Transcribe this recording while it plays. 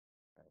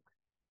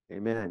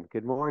Amen.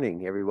 Good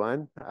morning,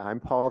 everyone. I'm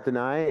Paul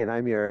Denai, and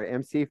I'm your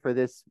MC for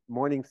this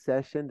morning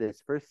session,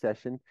 this first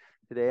session.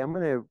 Today, I'm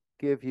going to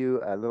give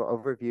you a little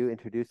overview,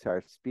 introduce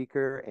our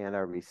speaker and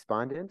our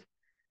respondent,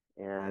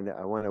 and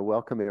I want to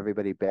welcome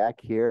everybody back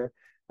here.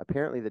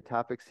 Apparently, the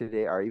topics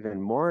today are even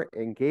more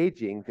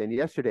engaging than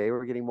yesterday.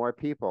 We're getting more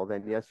people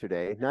than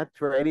yesterday. Not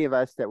for any of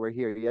us that were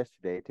here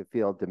yesterday to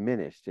feel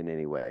diminished in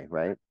any way,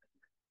 right?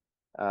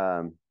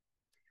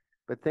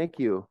 But thank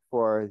you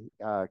for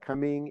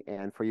coming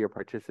and for your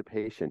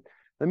participation.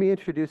 Let me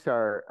introduce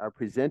our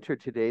presenter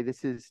today.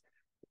 This is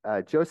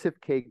Joseph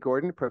K.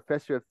 Gordon,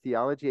 Professor of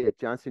Theology at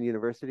Johnson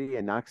University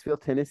in Knoxville,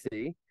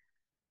 Tennessee.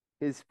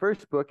 His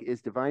first book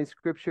is Divine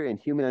Scripture and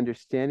Human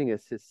Understanding, a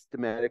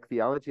Systematic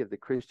Theology of the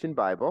Christian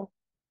Bible.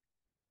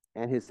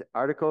 And his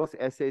articles,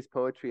 essays,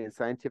 poetry, and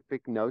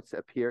scientific notes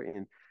appear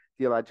in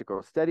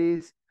Theological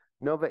Studies,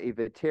 Nova e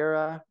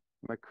Vetera,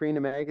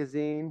 Macrina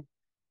Magazine,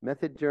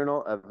 Method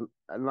Journal of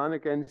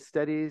Lonergan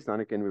Studies,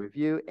 Lonergan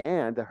Review,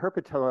 and the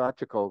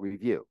Herpetological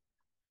Review.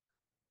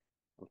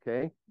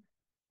 Okay,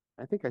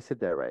 I think I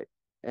said that right.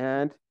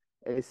 And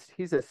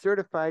he's a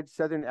certified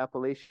Southern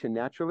Appalachian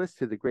naturalist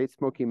through the Great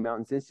Smoky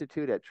Mountains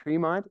Institute at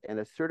Tremont and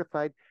a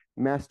certified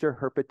master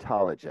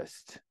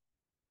herpetologist.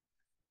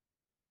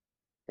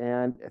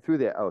 And through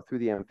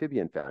the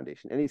Amphibian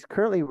Foundation. And he's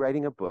currently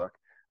writing a book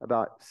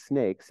about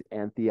snakes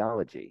and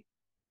theology.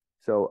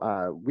 So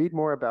read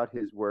more about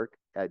his work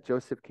at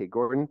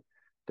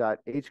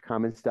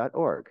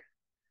josephkgordon.hcommons.org.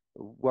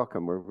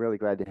 Welcome. We're really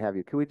glad to have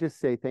you. Can we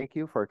just say thank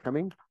you for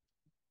coming?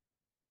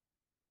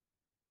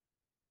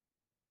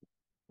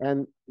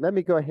 And let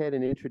me go ahead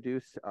and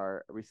introduce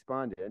our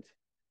respondent.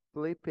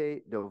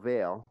 Felipe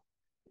Dovale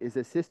is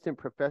Assistant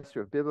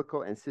Professor of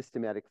Biblical and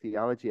Systematic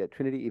Theology at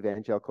Trinity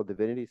Evangelical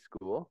Divinity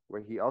School,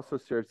 where he also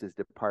serves as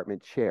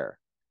Department Chair.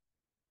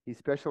 He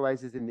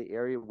specializes in the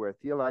area where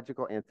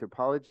theological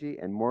anthropology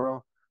and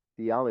moral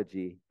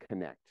theology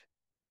connect.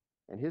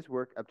 And his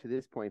work up to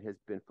this point has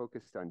been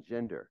focused on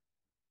gender.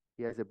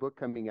 He has a book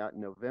coming out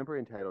in November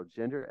entitled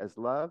Gender as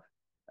Love,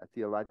 a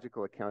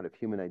theological account of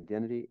human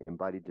identity,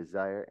 embodied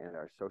desire, and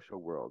our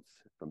social worlds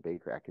from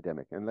Baker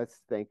Academic. And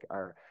let's thank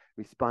our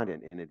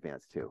respondent in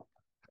advance too.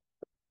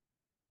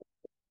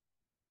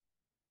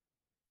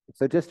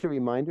 So just a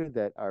reminder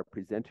that our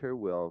presenter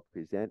will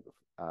present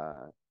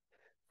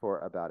for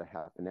about a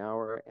half an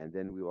hour, and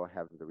then we will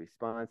have the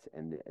response,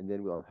 and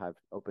then we'll have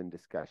open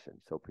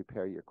discussion. So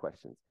prepare your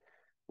questions.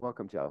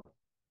 Welcome, Joe.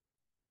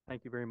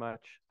 Thank you very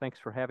much. Thanks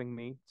for having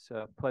me. It's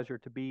a pleasure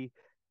to be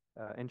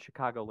in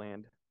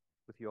Chicagoland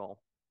with you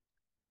all.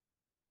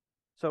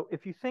 So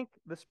if you think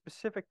the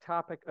specific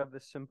topic of the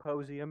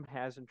symposium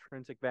has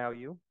intrinsic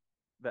value,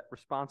 that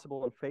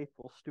responsible and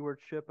faithful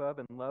stewardship of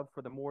and love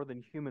for the more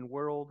than human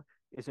world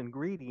is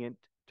ingredient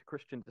to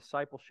Christian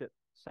discipleship,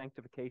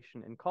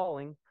 sanctification, and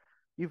calling,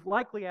 you've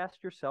likely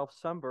asked yourself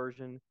some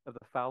version of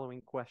the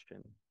following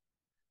question.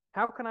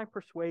 How can I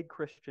persuade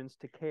Christians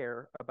to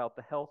care about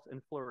the health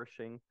and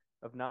flourishing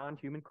of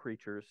non-human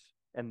creatures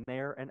and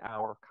their and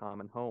our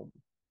common home?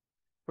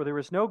 For there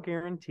is no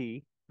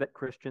guarantee that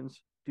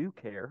Christians do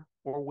care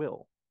or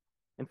will.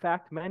 In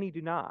fact, many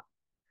do not.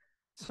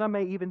 Some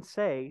may even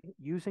say,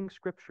 using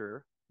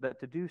Scripture, that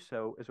to do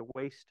so is a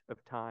waste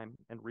of time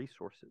and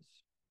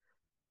resources.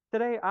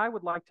 Today, I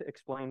would like to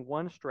explain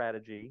one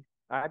strategy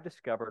I've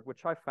discovered,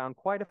 which I've found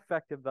quite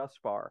effective thus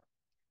far.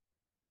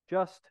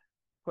 Just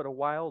put a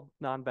wild,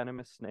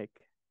 non-venomous snake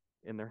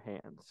in their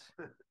hands.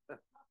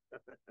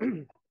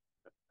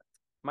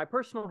 My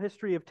personal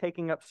history of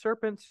taking up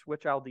serpents,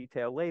 which I'll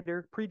detail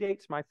later,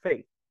 predates my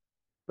faith,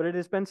 but it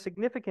has been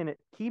significant at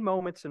key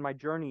moments in my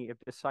journey of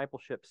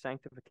discipleship,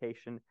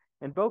 sanctification,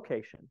 and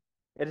vocation.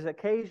 It has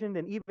occasioned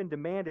and even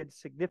demanded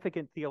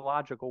significant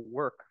theological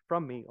work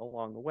from me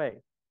along the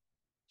way.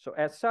 So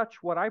as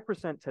such, what I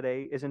present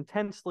today is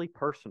intensely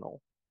personal,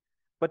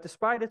 but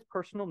despite its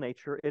personal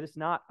nature, it is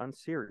not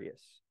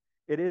unserious.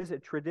 It is a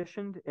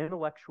traditioned,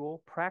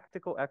 intellectual,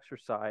 practical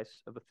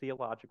exercise of the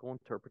theological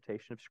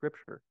interpretation of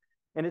Scripture,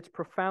 and it's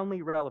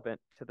profoundly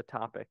relevant to the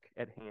topic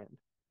at hand.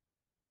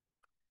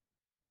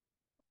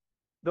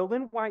 Though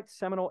Lynn White's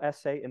seminal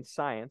essay in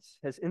Science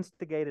has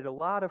instigated a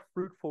lot of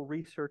fruitful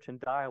research and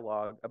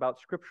dialogue about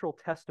scriptural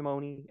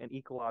testimony and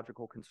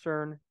ecological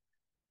concern,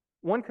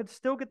 one could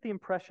still get the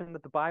impression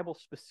that the Bible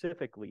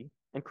specifically,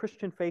 and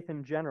Christian faith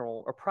in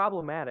general, are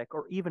problematic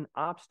or even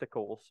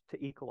obstacles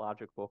to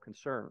ecological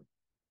concern.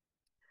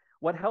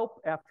 What help,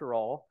 after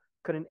all,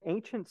 could an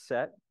ancient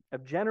set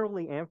of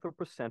generally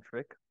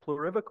anthropocentric,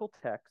 plurivocal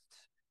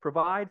texts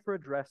provide for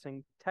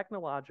addressing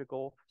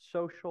technological,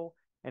 social,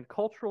 and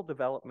cultural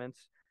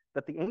developments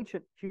that the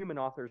ancient human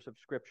authors of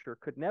Scripture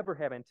could never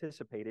have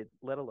anticipated,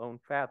 let alone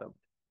fathomed?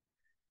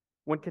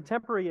 When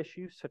contemporary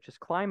issues such as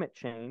climate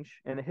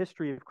change and the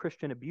history of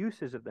Christian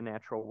abuses of the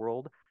natural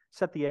world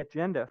set the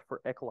agenda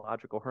for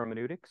ecological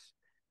hermeneutics,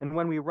 and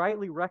when we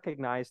rightly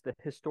recognize the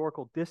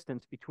historical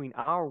distance between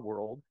our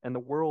world and the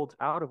worlds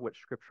out of which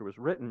Scripture was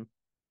written,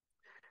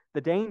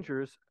 the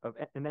dangers of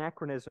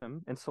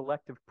anachronism and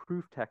selective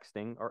proof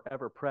texting are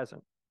ever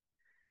present.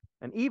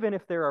 And even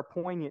if there are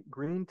poignant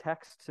green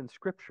texts in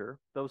Scripture,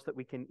 those that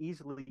we can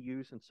easily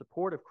use in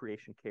support of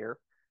creation care,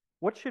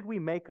 what should we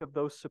make of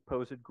those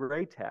supposed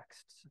gray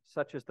texts,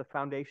 such as the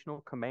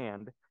foundational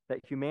command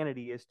that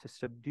humanity is to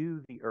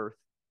subdue the earth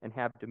and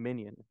have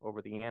dominion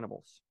over the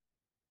animals?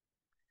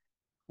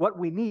 What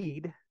we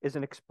need is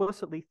an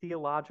explicitly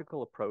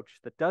theological approach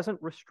that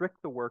doesn't restrict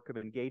the work of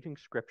engaging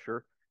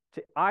Scripture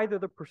to either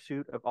the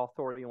pursuit of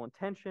authorial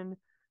intention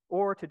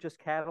or to just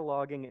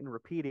cataloging and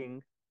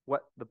repeating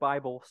what the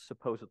Bible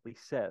supposedly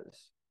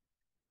says.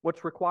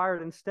 What's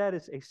required instead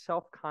is a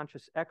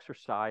self-conscious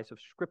exercise of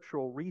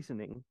scriptural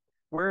reasoning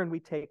wherein we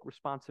take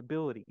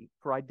responsibility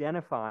for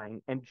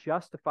identifying and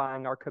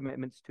justifying our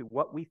commitments to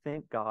what we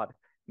think God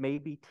may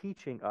be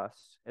teaching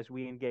us as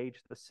we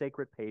engage the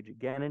sacred page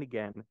again and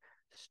again,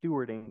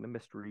 stewarding the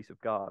mysteries of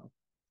God.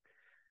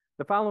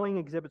 The following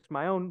exhibits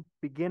my own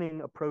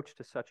beginning approach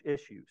to such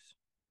issues,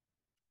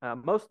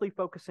 mostly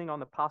focusing on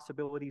the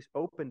possibilities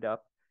opened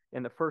up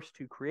in the first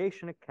two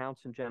creation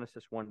accounts in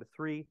Genesis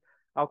 1-3.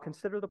 I'll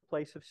consider the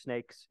place of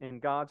snakes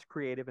in God's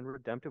creative and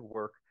redemptive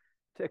work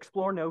to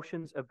explore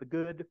notions of the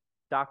good,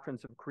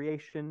 doctrines of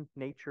creation,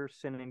 nature,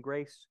 sin, and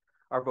grace,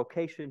 our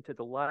vocation to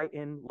delight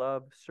in,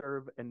 love,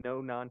 serve, and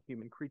know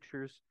non-human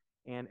creatures,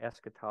 and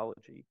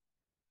eschatology.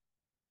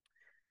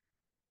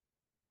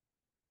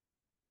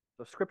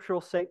 So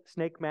scriptural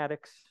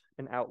snakematics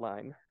and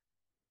outline.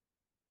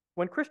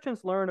 When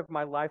Christians learn of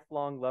my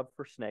lifelong love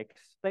for snakes,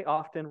 they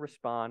often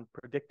respond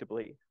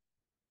predictably.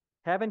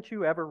 Haven't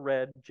you ever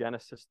read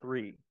Genesis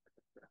 3?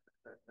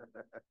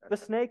 The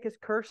snake is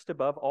cursed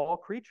above all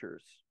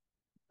creatures.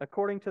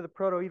 According to the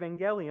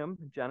Proto-Evangelium,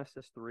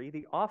 Genesis 3,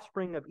 the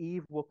offspring of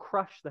Eve will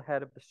crush the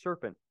head of the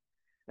serpent.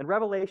 And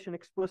Revelation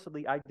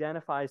explicitly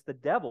identifies the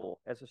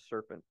devil as a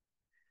serpent.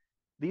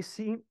 These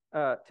seem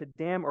to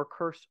damn or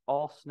curse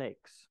all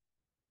snakes.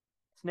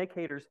 Snake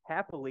haters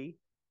happily,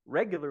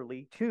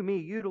 regularly, to me,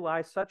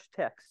 utilize such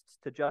texts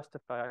to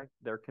justify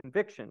their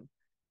conviction.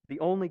 The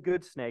only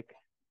good snake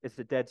is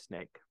the dead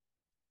snake.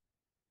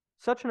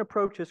 Such an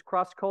approach is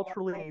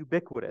cross-culturally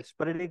ubiquitous,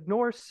 but it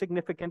ignores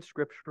significant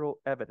scriptural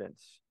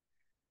evidence.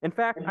 In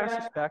fact, I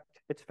suspect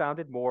it's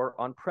founded more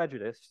on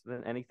prejudice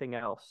than anything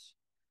else.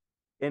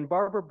 In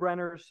Barbara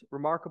Brenner's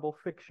remarkable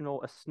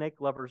fictional A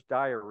Snake Lover's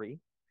Diary,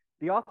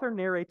 the author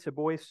narrates a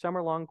boy's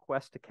summer-long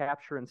quest to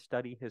capture and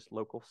study his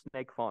local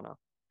snake fauna.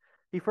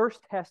 He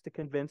first has to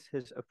convince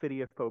his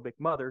ophidiophobic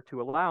mother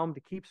to allow him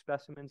to keep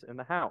specimens in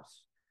the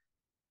house.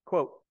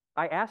 Quote,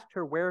 I asked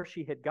her where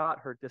she had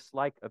got her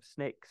dislike of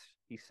snakes,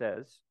 he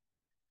says.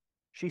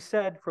 She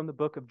said from the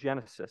book of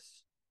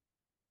Genesis.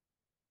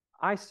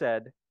 I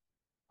said,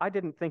 I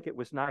didn't think it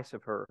was nice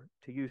of her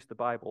to use the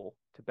Bible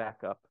to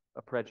back up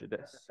a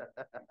prejudice.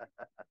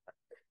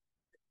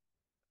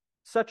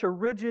 Such a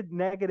rigid,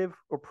 negative,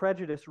 or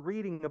prejudiced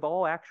reading of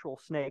all actual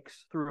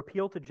snakes through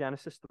appeal to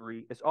Genesis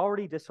 3 is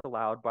already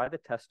disallowed by the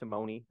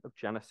testimony of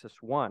Genesis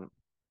 1,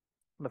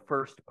 the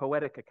first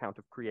poetic account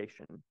of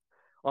creation.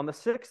 On the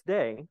sixth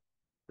day,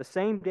 the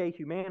same day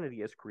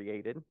humanity is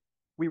created,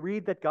 we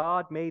read that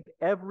God made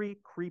every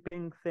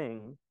creeping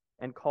thing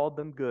and called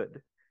them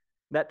good.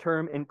 That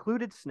term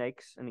included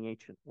snakes in the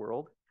ancient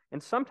world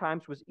and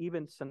sometimes was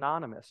even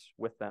synonymous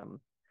with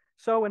them.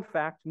 So, in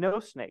fact, no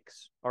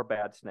snakes are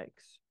bad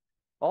snakes.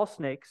 All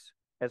snakes,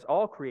 as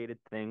all created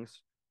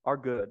things, are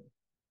good.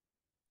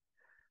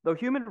 Though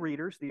human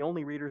readers, the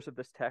only readers of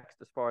this text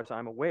as far as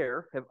I'm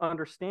aware, have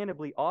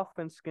understandably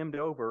often skimmed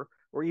over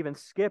or even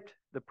skipped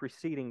the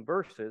preceding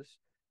verses,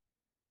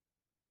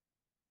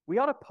 we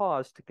ought to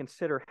pause to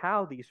consider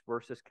how these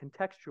verses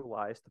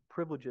contextualize the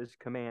privileges,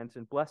 commands,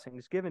 and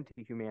blessings given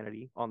to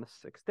humanity on the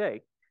sixth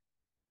day.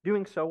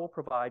 Doing so will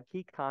provide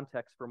key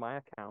context for my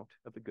account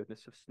of the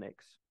goodness of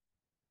snakes.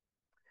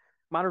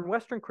 Modern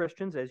Western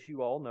Christians, as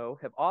you all know,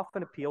 have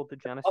often appealed to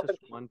Genesis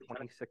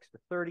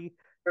 1:26-30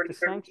 to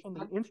sanction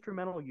the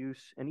instrumental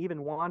use and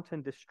even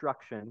wanton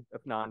destruction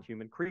of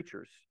non-human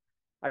creatures.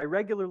 I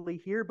regularly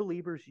hear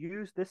believers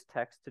use this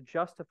text to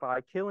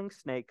justify killing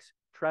snakes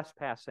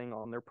trespassing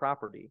on their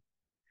property.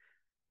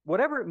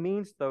 Whatever it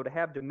means, though, to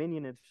have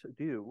dominion and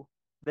subdue,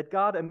 that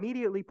God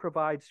immediately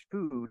provides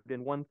food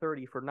in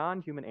 1:30 for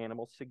non-human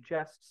animals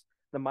suggests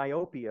the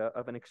myopia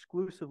of an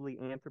exclusively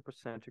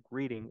anthropocentric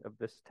reading of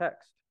this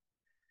text.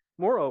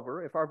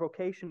 Moreover, if our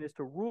vocation is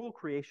to rule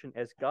creation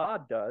as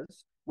God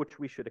does, which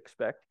we should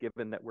expect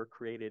given that we're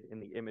created in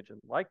the image and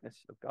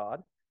likeness of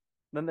God,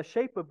 then the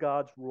shape of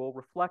God's rule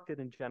reflected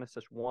in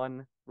Genesis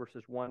 1,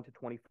 verses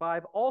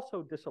 1-25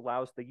 also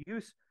disallows the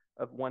use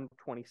of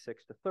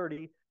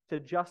 1:26-30 to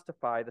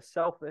justify the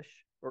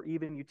selfish or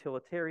even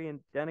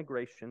utilitarian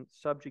denigration,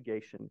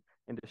 subjugation,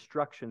 and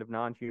destruction of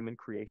non-human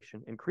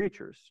creation and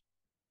creatures.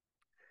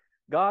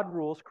 God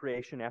rules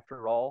creation,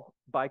 after all,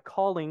 by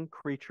calling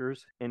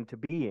creatures into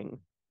being,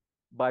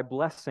 by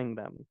blessing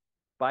them,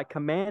 by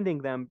commanding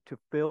them to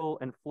fill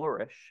and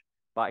flourish,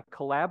 by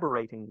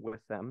collaborating with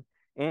them,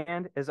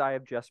 and, as I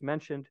have just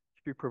mentioned,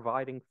 through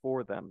providing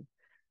for them.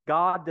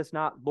 God does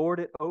not lord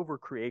it over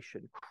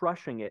creation,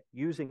 crushing it,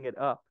 using it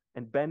up,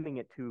 and bending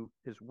it to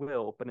his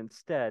will, but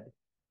instead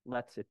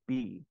lets it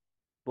be,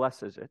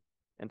 blesses it,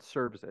 and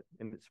serves it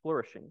in its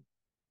flourishing.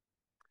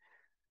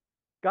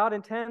 God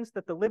intends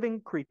that the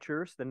living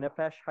creatures, the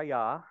Nefesh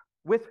Hayah,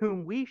 with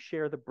whom we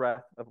share the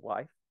breath of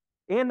life,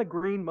 and the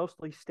green,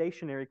 mostly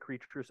stationary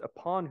creatures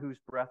upon whose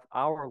breath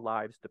our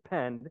lives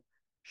depend,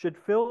 should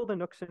fill the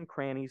nooks and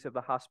crannies of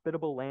the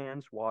hospitable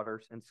lands,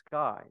 waters, and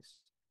skies.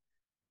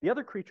 The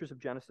other creatures of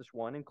Genesis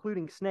 1,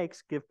 including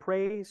snakes, give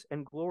praise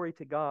and glory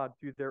to God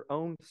through their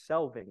own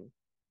selving,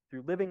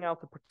 through living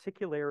out the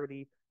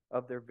particularity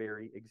of their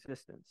very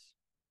existence.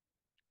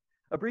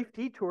 A brief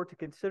detour to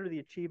consider the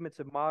achievements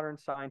of modern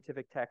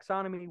scientific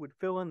taxonomy would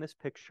fill in this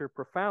picture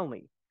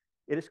profoundly.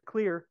 It is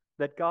clear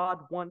that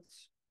God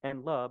wants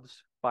and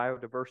loves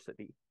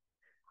biodiversity.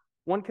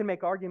 One can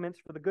make arguments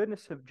for the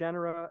goodness of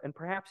genera and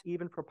perhaps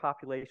even for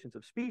populations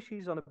of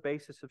species on the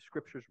basis of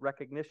Scripture's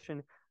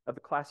recognition of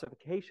the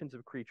classifications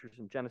of creatures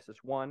in Genesis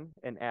 1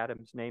 and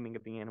Adam's naming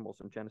of the animals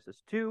in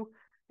Genesis 2,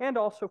 and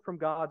also from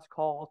God's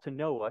call to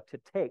Noah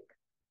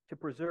to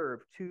preserve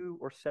 2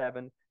 or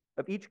 7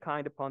 of each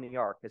kind upon the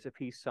ark, as if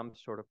he's some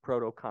sort of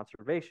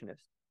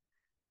proto-conservationist.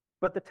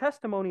 But the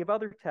testimony of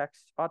other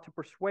texts ought to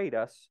persuade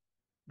us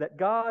that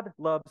God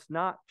loves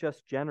not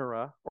just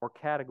genera or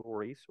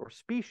categories or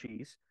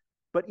species,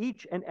 but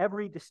each and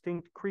every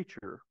distinct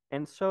creature,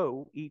 and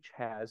so each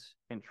has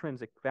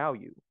intrinsic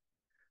value.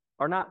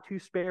 Are not 2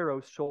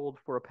 sparrows sold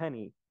for a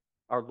penny?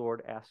 Our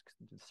Lord asks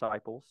the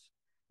disciples.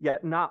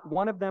 Yet not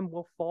one of them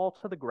will fall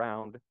to the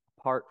ground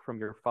apart from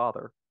your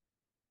Father.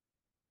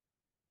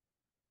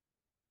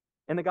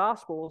 In the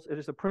Gospels, it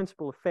is a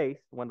principle of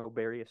faith, Wendell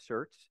Berry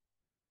asserts,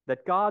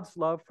 that God's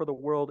love for the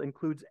world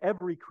includes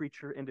every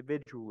creature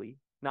individually,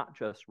 not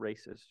just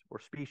races or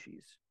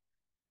species.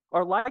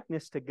 Our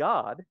likeness to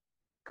God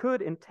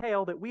could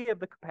entail that we have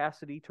the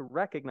capacity to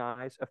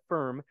recognize,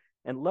 affirm,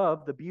 and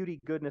love the beauty,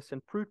 goodness,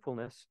 and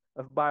fruitfulness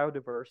of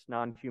biodiverse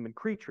non-human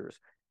creatures,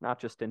 not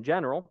just in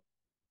general,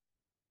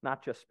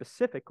 not just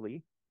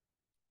specifically,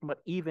 but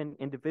even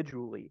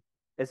individually,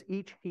 as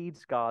each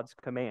heeds God's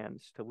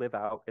commands to live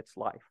out its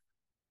life.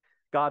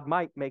 God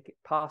might make it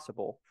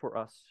possible for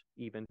us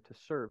even to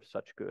serve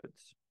such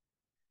goods.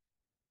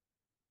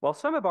 While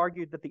some have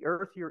argued that the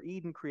earthier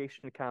Eden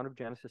creation account of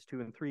Genesis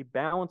 2 and 3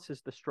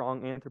 balances the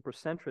strong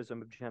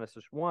anthropocentrism of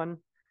Genesis 1,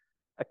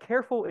 a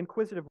careful,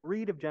 inquisitive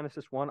read of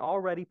Genesis 1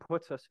 already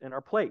puts us in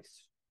our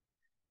place.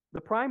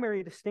 The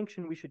primary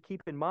distinction we should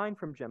keep in mind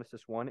from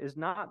Genesis 1 is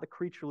not the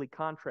creaturely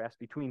contrast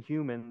between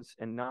humans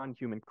and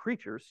non-human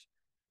creatures,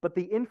 but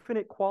the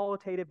infinite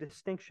qualitative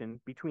distinction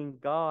between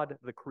God,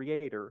 the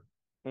Creator,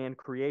 and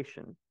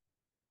creation,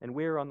 and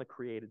we're on the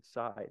created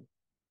side.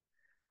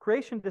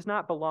 Creation does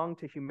not belong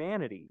to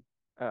humanity,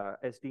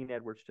 as Dean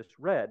Edwards just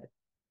read,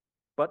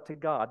 but to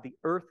God. The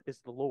earth is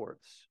the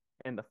Lord's,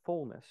 and the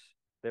fullness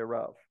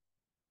thereof.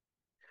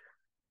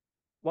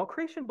 While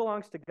creation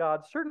belongs to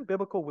God, certain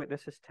biblical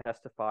witnesses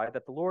testify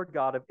that the Lord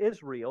God of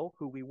Israel,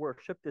 who we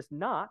worship, does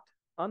not,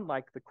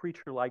 unlike the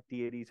creature-like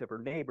deities of her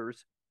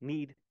neighbors,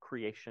 need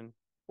creation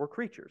or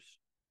creatures.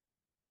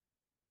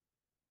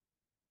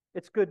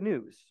 It's good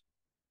news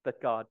that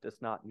God does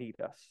not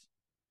need us.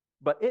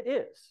 But it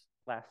is,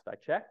 last I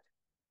checked.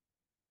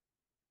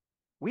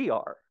 We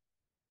are.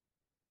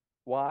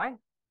 Why?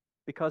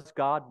 Because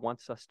God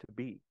wants us to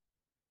be.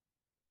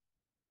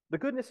 The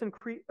goodness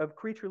of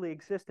creaturely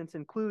existence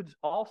includes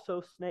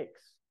also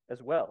snakes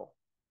as well.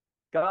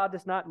 God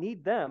does not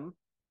need them,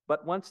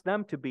 but wants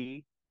them to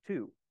be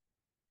too.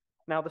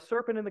 Now, the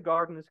serpent in the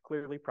garden is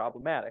clearly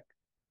problematic,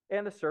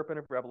 and the serpent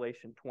of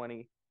Revelation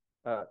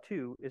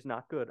 22 is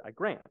not good, I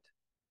grant.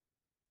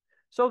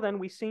 So then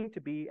we seem to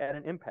be at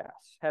an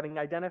impasse, having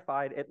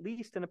identified at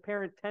least an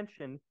apparent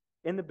tension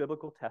in the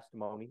biblical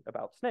testimony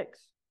about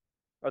snakes.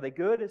 Are they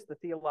good, as the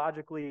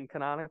theologically and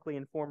canonically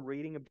informed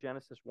reading of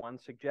Genesis 1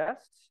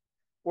 suggests,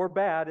 or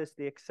bad, as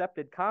the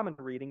accepted common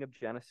reading of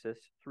Genesis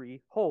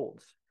 3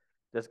 holds?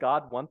 Does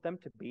God want them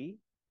to be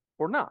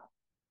or not?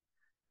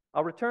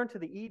 I'll return to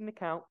the Eden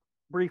account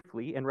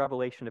briefly in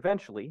Revelation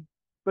eventually,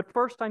 but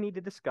first I need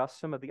to discuss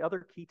some of the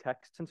other key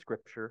texts in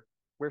Scripture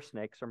where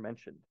snakes are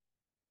mentioned.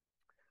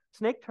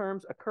 Snake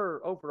terms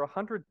occur over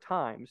 100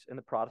 times in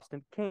the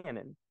Protestant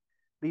canon.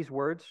 These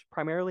words,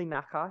 primarily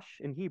nachash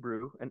in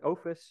Hebrew and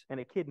ophis and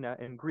echidna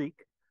in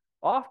Greek,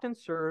 often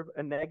serve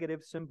a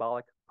negative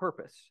symbolic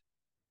purpose.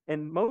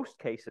 In most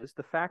cases,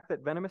 the fact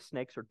that venomous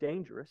snakes are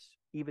dangerous,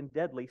 even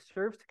deadly,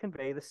 serves to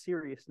convey the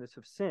seriousness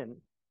of sin,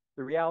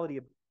 the reality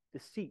of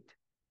deceit,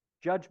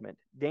 judgment,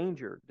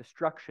 danger,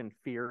 destruction,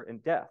 fear,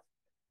 and death.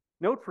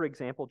 Note, for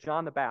example,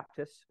 John the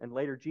Baptist and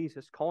later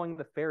Jesus calling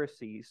the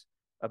Pharisees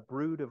a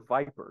brood of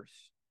vipers,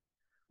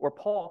 or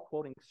Paul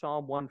quoting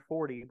Psalm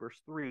 140,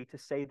 verse 3, to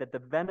say that the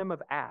venom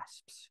of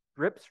asps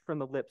drips from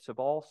the lips of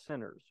all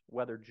sinners,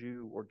 whether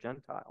Jew or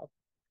Gentile.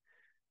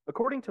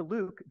 According to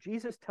Luke,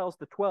 Jesus tells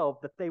the 12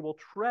 that they will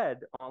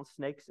tread on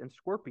snakes and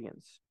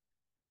scorpions,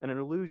 and an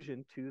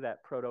allusion to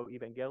that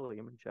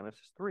proto-evangelium in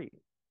Genesis 3. And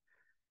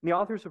the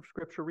authors of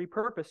Scripture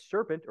repurpose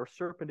serpent or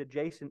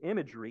serpent-adjacent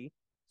imagery,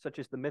 such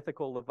as the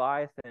mythical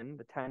Leviathan,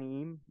 the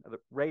Tanim, the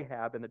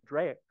Rahab, and the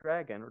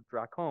dragon or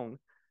Dracon,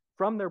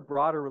 from their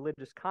broader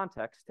religious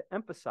context to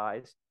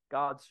emphasize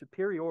God's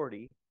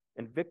superiority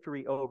and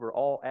victory over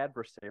all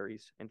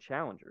adversaries and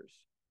challengers.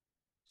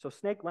 So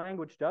snake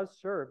language does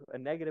serve a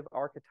negative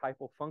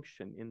archetypal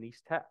function in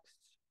these texts.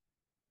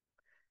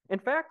 In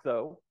fact,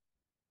 though,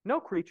 no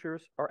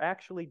creatures are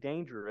actually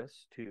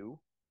dangerous to,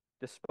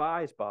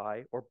 despised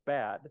by, or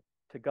bad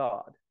to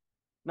God,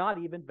 not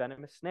even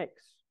venomous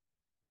snakes.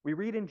 We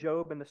read in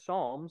Job and the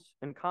Psalms,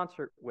 in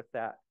concert with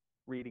that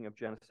reading of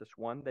Genesis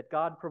 1, that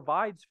God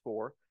provides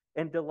for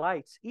and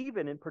delights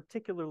even in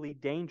particularly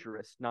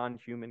dangerous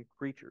non-human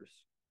creatures.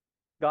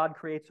 God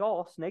creates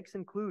all, snakes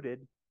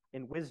included,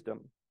 in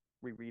wisdom,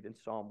 we read in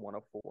Psalm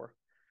 104.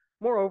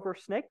 Moreover,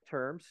 snake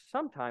terms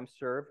sometimes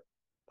serve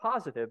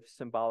positive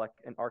symbolic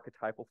and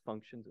archetypal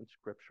functions in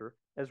Scripture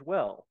as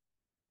well.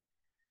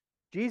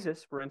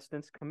 Jesus, for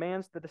instance,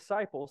 commands the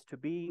disciples to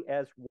be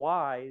as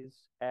wise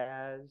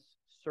as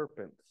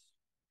serpents,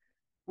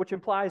 which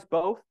implies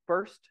both,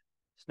 first,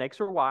 snakes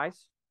are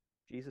wise.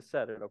 Jesus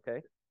said it,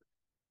 okay?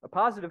 A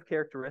positive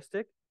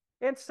characteristic.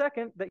 And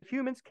second, that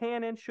humans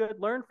can and should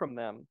learn from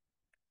them.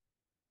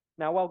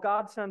 Now, while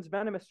God sends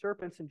venomous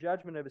serpents in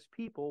judgment of his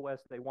people as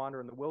they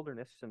wander in the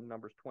wilderness in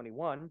Numbers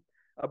 21,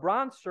 a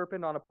bronze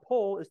serpent on a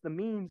pole is the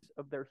means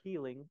of their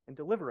healing and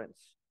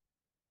deliverance.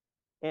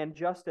 And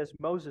just as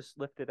Moses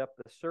lifted up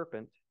the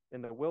serpent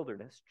in the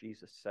wilderness,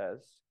 Jesus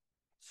says,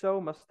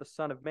 so must the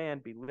Son of Man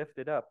be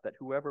lifted up, that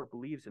whoever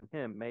believes in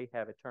him may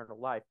have eternal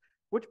life.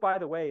 Which, by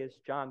the way, is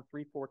John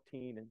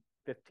 3:14 and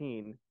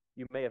 15.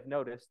 You may have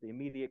noticed the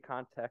immediate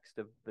context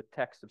of the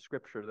text of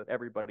Scripture that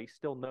everybody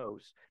still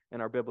knows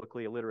in our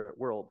biblically illiterate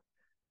world.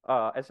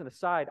 As an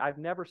aside, I've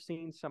never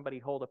seen somebody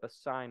hold up a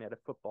sign at a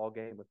football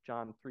game with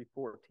John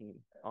 3:14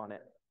 on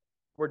it,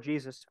 where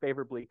Jesus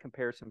favorably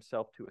compares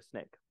himself to a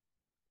snake.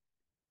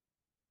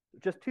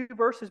 Just 2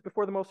 verses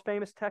before the most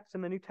famous text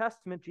in the New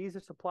Testament,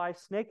 Jesus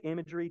applies snake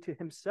imagery to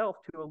himself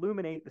to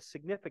illuminate the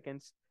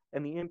significance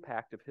and the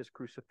impact of his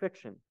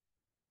crucifixion.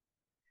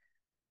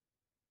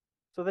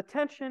 So the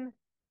tension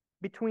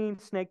between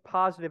snake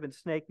positive and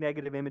snake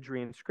negative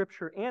imagery in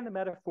Scripture and the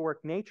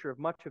metaphoric nature of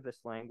much of this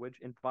language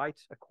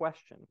invites a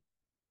question.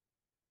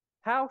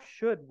 How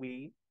should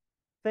we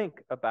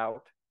think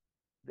about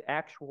the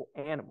actual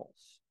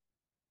animals?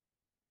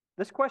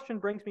 This question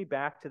brings me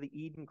back to the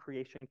Eden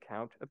creation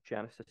account of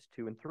Genesis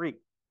 2 and 3.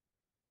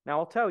 Now,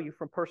 I'll tell you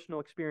from personal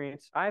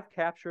experience, I've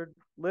captured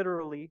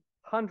literally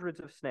hundreds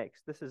of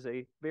snakes. This is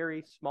a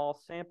very small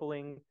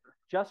sampling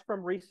just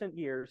from recent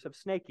years of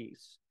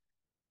snakies.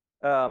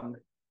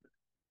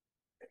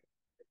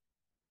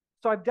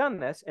 So I've done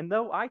this, and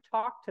though I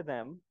talk to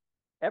them,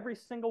 every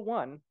single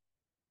one,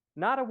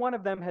 not a one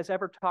of them has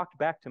ever talked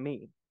back to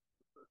me,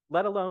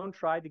 let alone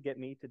tried to get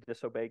me to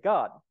disobey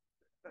God.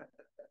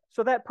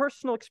 So that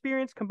personal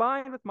experience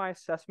combined with my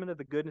assessment of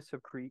the goodness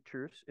of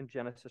creatures in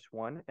Genesis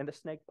 1 and the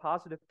snake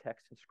positive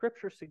text in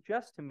Scripture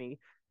suggests to me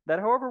that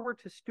however we're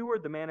to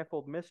steward the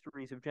manifold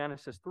mysteries of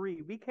Genesis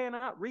 3, we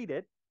cannot read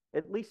it,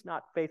 at least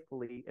not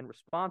faithfully and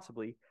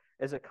responsibly,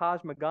 as a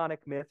cosmogonic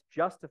myth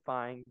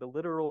justifying the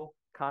literal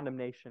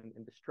condemnation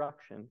and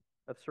destruction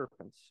of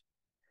serpents.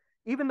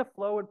 Even the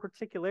flow and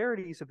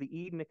particularities of the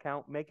Eden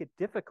account make it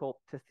difficult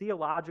to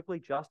theologically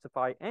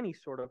justify any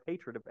sort of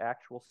hatred of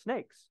actual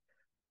snakes.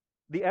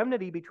 The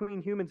enmity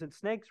between humans and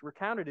snakes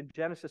recounted in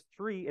Genesis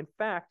 3, in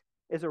fact,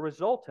 is a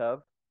result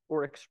of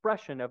or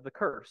expression of the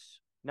curse,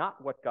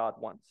 not what God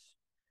wants.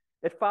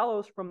 It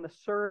follows from the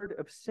surd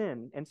of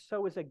sin and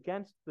so is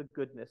against the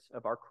goodness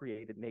of our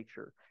created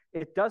nature.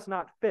 It does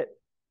not fit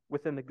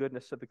within the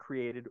goodness of the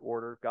created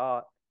order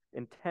God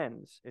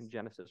intends in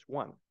Genesis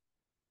 1.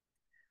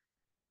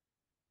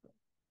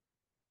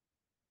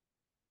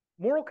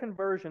 Moral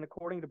conversion,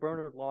 according to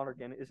Bernard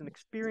Lonergan, is an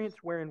experience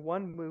wherein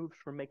one moves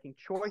from making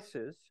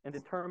choices and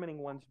determining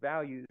one's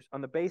values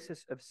on the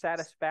basis of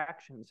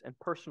satisfactions and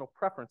personal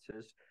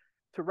preferences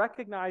to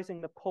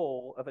recognizing the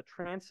pull of a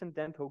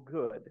transcendental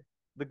good,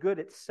 the good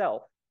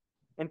itself,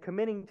 and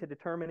committing to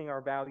determining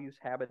our values,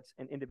 habits,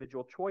 and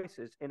individual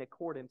choices in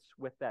accordance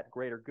with that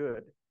greater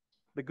good,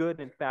 the good,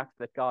 in fact,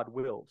 that God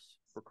wills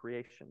for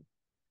creation.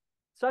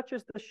 Such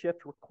is the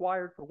shift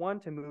required for one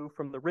to move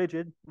from the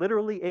rigid,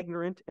 literally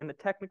ignorant in the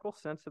technical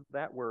sense of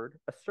that word,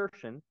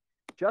 assertion,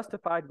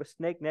 justified with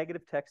snake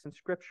negative text in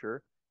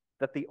Scripture,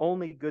 that the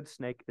only good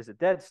snake is a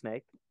dead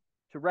snake,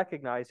 to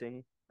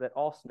recognizing that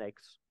all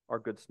snakes are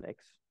good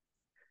snakes.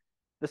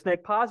 The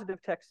snake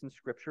positive text in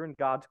Scripture and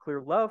God's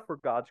clear love for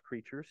God's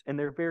creatures and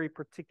their very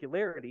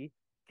particularity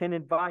can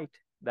invite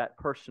that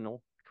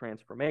personal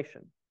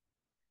transformation.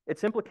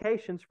 Its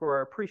implications for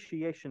our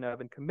appreciation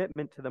of and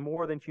commitment to the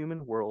more than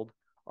human world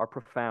are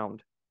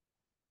profound.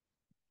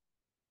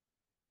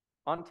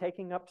 On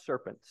taking up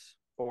serpents,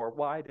 or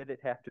why did it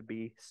have to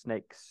be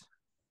snakes?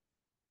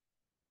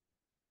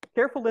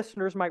 Careful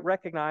listeners might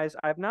recognize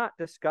I have not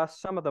discussed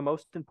some of the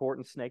most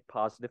important snake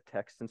positive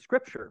texts in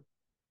Scripture.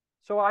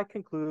 So I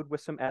conclude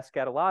with some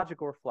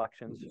eschatological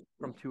reflections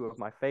from 2 of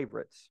my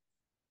favorites.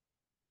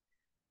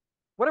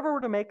 Whatever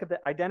we're to make of the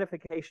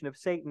identification of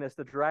Satan as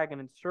the dragon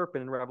and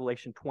serpent in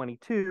Revelation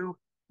 22,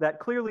 that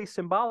clearly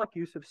symbolic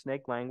use of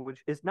snake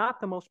language is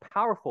not the most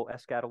powerful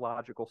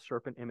eschatological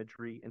serpent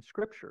imagery in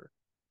Scripture.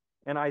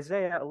 In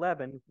Isaiah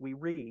 11, we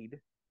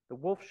read, "The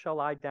wolf shall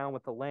lie down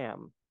with the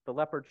lamb, the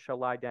leopard shall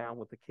lie down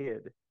with the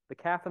kid, the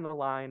calf and the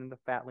lion and the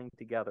fatling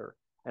together,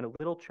 and a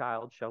little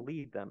child shall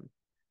lead them.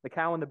 The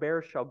cow and the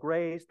bear shall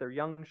graze, their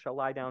young shall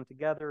lie down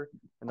together,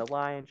 and the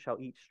lion shall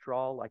eat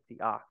straw like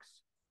the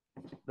ox.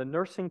 The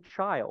nursing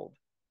child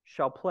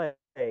shall play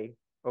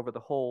over the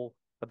hole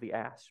of the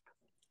asp,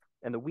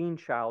 and the weaned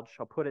child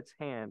shall put its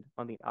hand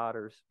on the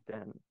otter's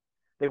den.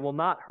 They will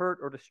not hurt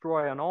or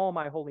destroy on all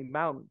my holy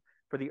mountain,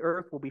 for the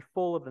earth will be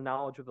full of the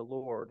knowledge of the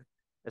Lord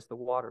as the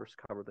waters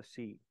cover the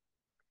sea."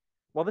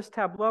 While this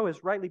tableau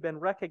has rightly been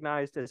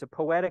recognized as a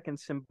poetic and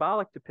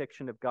symbolic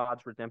depiction of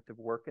God's redemptive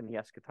work in the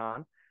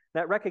eschaton,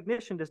 that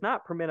recognition does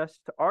not permit us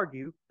to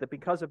argue that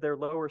because of their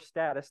lower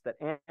status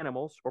that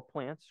animals or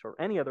plants or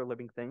any other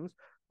living things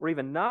or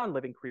even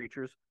non-living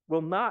creatures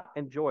will not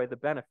enjoy the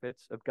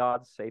benefits of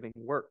God's saving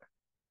work.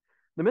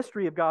 The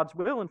mystery of God's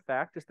will, in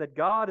fact, is that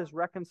God is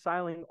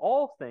reconciling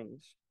all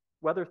things,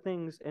 whether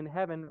things in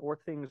heaven or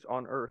things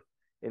on earth,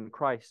 in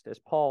Christ, as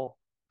Paul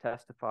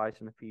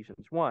testifies in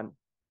Ephesians 1.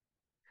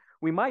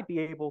 We might be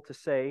able to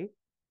say,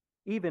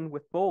 even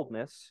with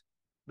boldness,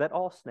 that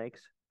all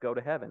snakes go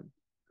to heaven,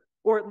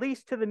 or at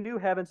least to the new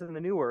heavens and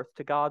the new earth,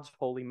 to God's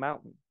holy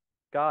mountain.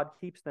 God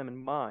keeps them in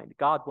mind.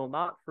 God will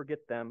not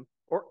forget them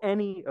or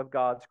any of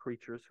God's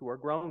creatures who are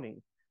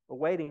groaning,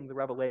 awaiting the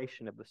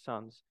revelation of the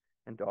sons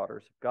and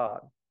daughters of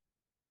God.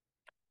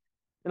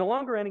 In the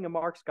longer ending of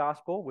Mark's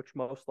gospel, which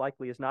most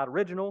likely is not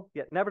original,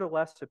 yet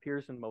nevertheless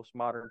appears in most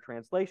modern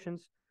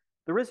translations,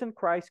 the risen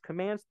Christ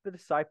commands the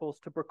disciples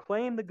to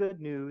proclaim the good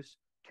news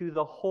to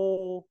the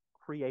whole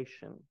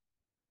creation.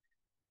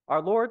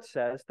 Our Lord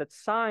says that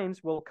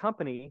signs will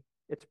accompany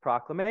its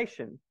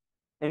proclamation,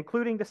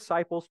 including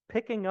disciples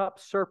picking up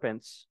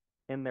serpents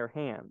in their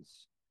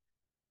hands.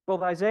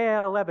 Both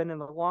Isaiah 11 and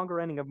the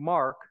longer ending of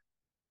Mark,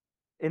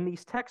 in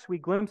these texts we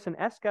glimpse an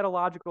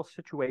eschatological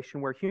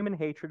situation where human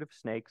hatred of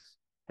snakes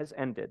has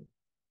ended.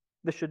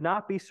 This should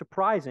not be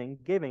surprising,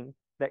 given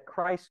that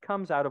Christ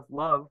comes out of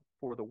love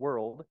for the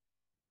world,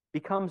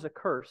 becomes a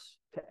curse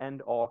to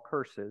end all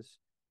curses,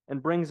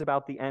 and brings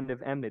about the end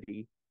of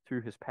enmity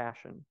through his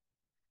passion.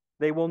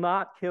 They will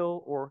not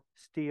kill or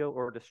steal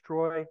or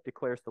destroy,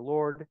 declares the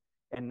Lord,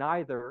 and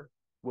neither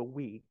will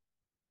we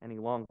any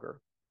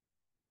longer.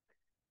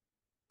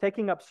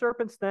 Taking up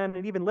serpents, then,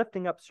 and even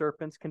lifting up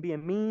serpents, can be a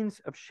means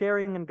of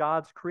sharing in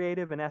God's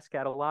creative and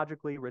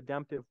eschatologically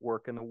redemptive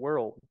work in the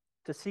world.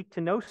 To seek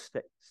to know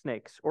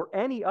snakes or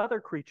any other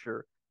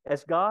creature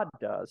as God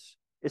does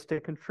is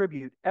to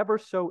contribute ever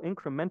so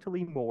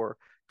incrementally more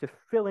to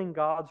filling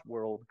God's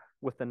world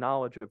with the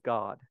knowledge of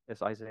God,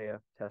 as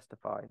Isaiah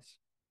testifies.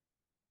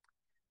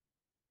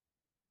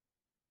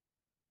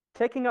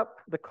 Taking up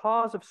the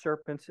cause of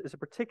serpents is a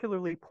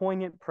particularly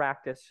poignant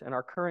practice in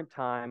our current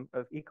time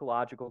of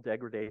ecological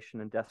degradation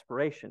and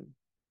desperation,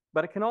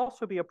 but it can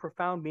also be a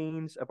profound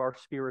means of our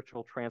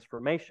spiritual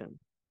transformation.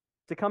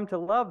 To come to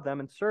love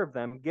them and serve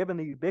them, given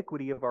the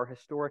ubiquity of our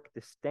historic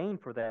disdain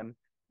for them,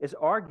 is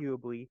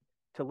arguably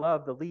to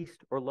love the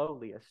least or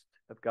lowliest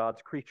of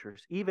God's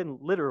creatures. Even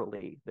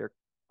literally, they're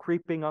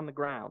creeping on the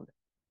ground.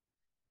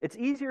 It's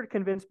easier to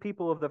convince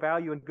people of the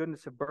value and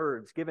goodness of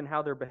birds, given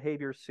how their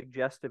behavior is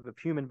suggestive of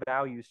human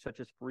values such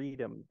as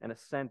freedom and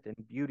ascent and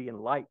beauty and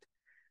light.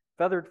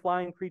 Feathered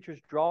flying creatures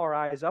draw our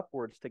eyes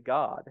upwards to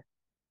God.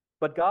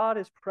 But God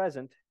is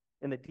present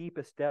in the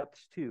deepest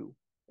depths too,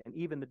 and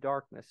even the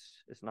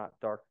darkness is not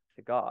dark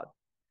to God.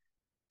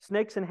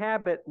 Snakes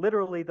inhabit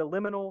literally the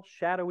liminal,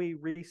 shadowy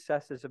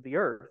recesses of the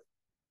earth,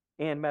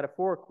 and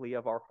metaphorically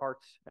of our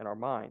hearts and our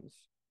minds.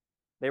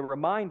 They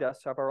remind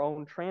us of our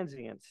own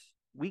transience,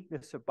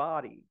 weakness of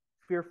body,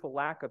 fearful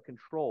lack of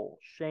control,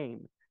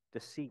 shame,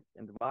 deceit,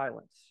 and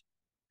violence.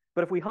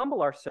 But if we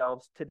humble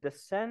ourselves to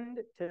descend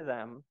to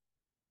them,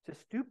 to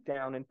stoop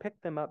down and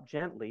pick them up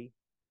gently,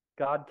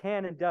 God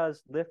can and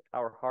does lift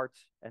our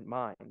hearts and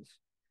minds,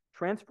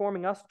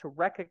 transforming us to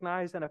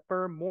recognize and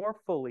affirm more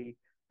fully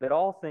that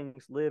all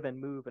things live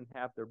and move and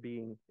have their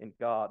being in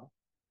God.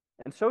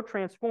 And so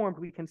transformed,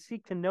 we can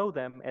seek to know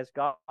them as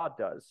God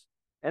does,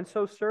 and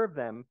so serve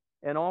them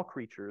and all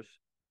creatures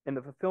in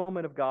the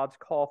fulfillment of God's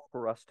call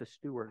for us to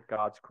steward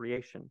God's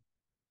creation.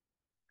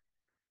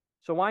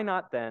 So why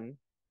not then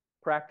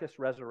practice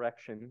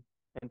resurrection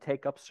and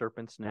take up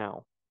serpents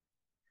now?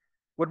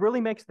 What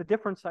really makes the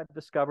difference I've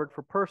discovered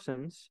for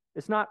persons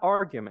is not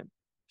argument,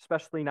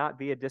 especially not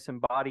via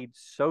disembodied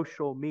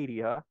social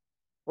media,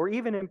 or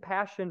even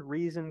impassioned,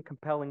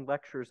 reason-compelling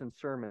lectures and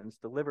sermons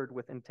delivered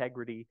with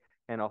integrity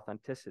and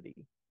authenticity.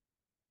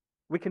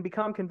 We can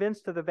become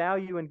convinced of the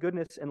value and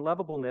goodness and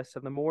lovableness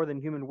of the more than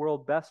human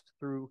world best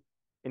through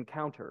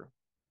encounter,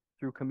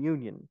 through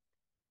communion,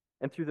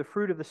 and through the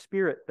fruit of the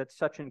Spirit that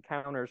such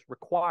encounters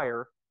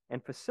require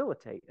and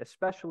facilitate,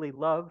 especially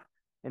love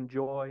and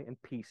joy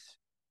and peace,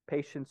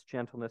 patience,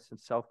 gentleness, and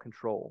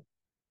self-control.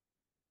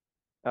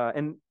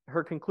 In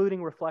her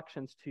concluding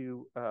reflections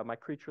to my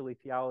creaturely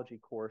theology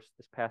course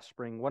this past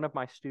spring, one of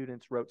my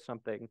students wrote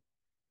something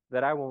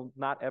that I will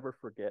not ever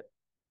forget.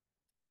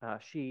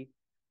 She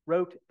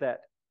wrote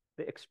that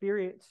the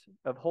experience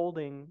of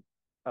holding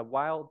a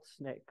wild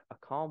snake, a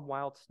calm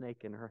wild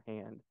snake in her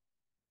hand,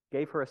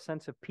 gave her a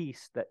sense of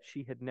peace that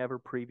she had never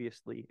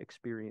previously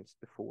experienced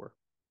before.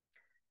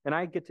 And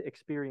I get to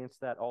experience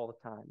that all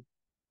the time.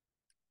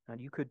 And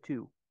you could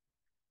too.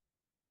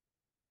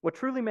 What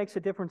truly makes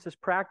a difference is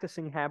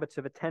practicing habits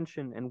of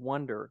attention and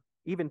wonder,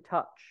 even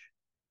touch.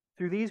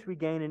 Through these, we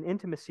gain an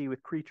intimacy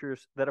with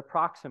creatures that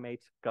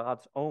approximates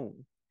God's own.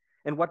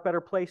 And what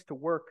better place to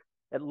work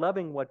at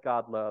loving what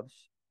God loves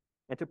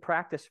and to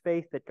practice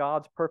faith that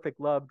God's perfect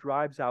love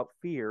drives out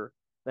fear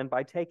than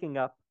by taking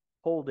up,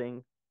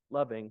 holding,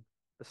 loving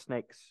the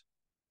snakes.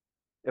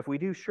 If we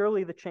do,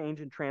 surely the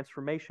change and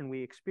transformation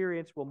we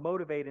experience will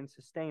motivate and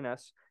sustain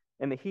us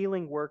in the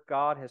healing work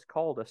God has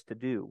called us to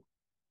do,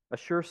 a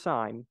sure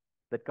sign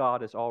that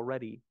God is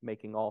already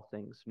making all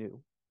things new.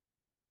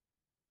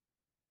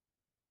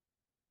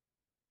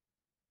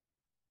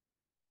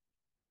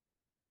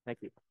 Thank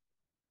you.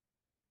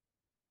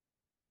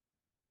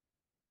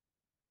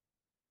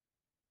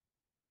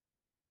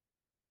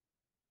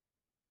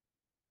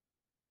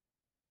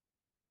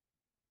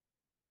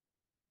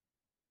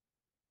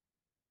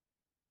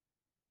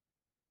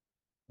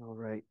 All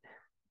right.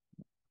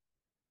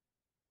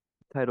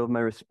 The title of my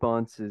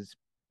response is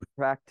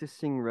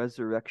Practicing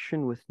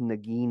Resurrection with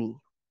Nagini,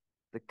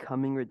 the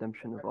Coming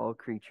Redemption of All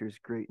Creatures,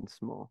 Great and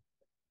Small.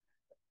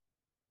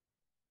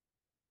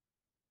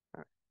 All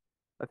right.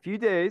 A few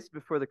days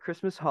before the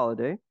Christmas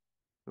holiday,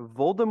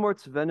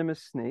 Voldemort's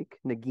venomous snake,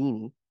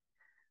 Nagini,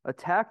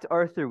 attacked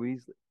Arthur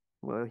Weasley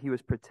while he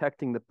was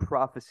protecting the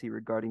prophecy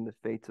regarding the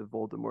fates of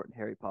Voldemort and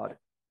Harry Potter.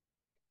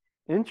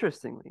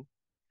 Interestingly,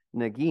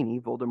 Nagini,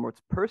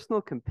 Voldemort's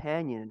personal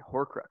companion and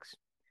Horcrux,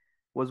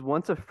 was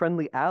once a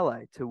friendly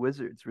ally to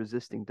wizards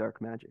resisting dark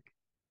magic.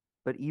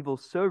 But evil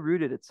so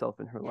rooted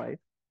itself in her life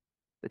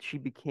that she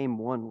became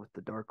one with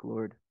the Dark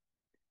Lord.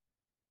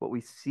 What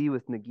we see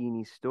with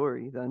Nagini's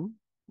story, then,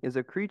 is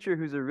a creature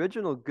whose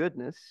original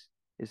goodness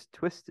is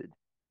twisted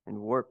and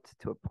warped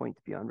to a point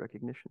beyond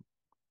recognition.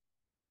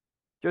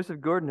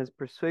 Joseph Gordon has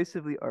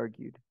persuasively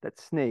argued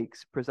that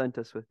snakes present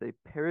us with a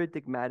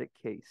paradigmatic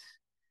case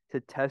to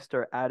test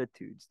our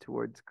attitudes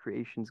towards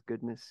creation's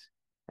goodness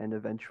and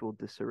eventual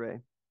disarray.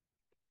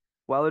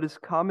 While it is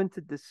common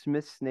to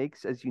dismiss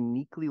snakes as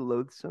uniquely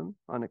loathsome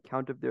on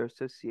account of their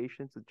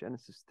associations with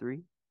Genesis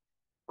 3,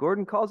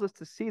 Gordon calls us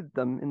to see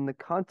them in the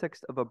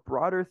context of a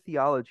broader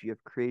theology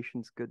of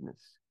creation's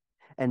goodness,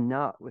 and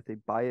not with a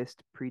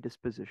biased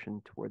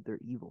predisposition toward their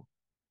evil.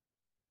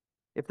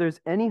 If there's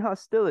any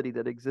hostility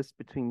that exists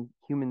between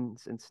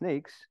humans and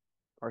snakes,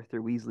 Arthur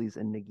Weasley's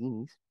and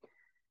Nagini's,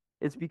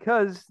 it's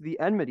because the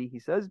enmity, he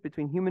says,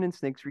 between human and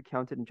snakes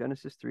recounted in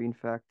Genesis 3, in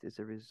fact, is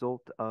a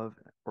result of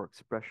or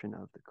expression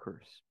of the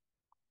curse.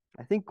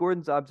 I think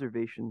Gordon's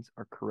observations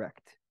are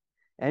correct.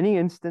 Any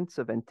instance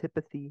of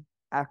antipathy,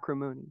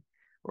 acrimony,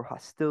 or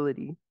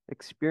hostility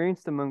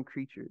experienced among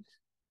creatures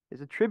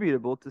is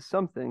attributable to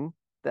something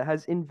that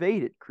has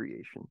invaded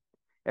creation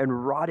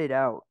and rotted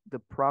out the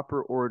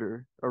proper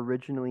order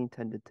originally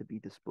intended to be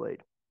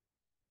displayed.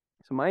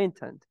 So my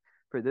intent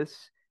for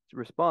this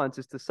response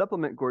is to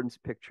supplement Gordon's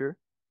picture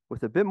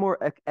with a bit more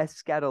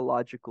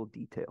eschatological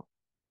detail.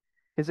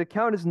 His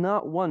account is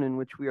not one in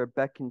which we are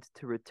beckoned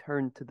to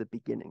return to the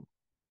beginning,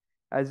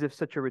 as if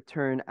such a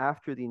return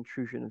after the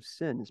intrusion of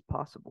sin is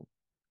possible.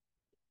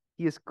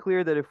 He is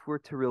clear that if we're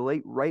to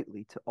relate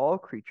rightly to all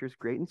creatures,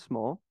 great and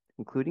small,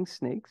 including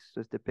snakes,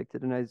 as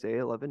depicted in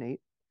Isaiah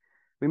 11:8,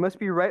 we must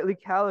be rightly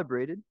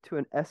calibrated to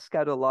an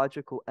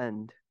eschatological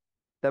end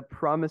that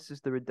promises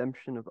the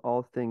redemption of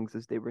all things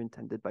as they were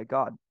intended by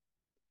God.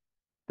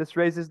 This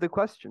raises the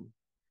question,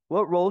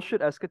 what role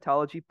should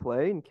eschatology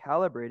play in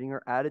calibrating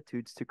our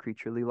attitudes to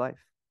creaturely life?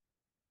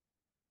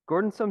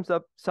 Gordon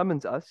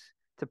summons us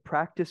to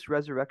practice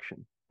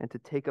resurrection and to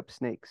take up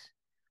snakes.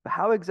 But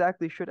how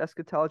exactly should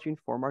eschatology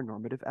inform our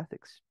normative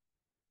ethics?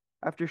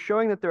 After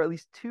showing that there are at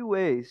least two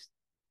ways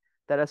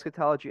that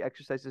eschatology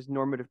exercises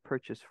normative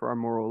purchase for our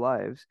moral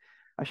lives,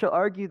 I shall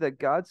argue that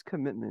God's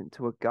commitment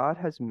to what God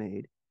has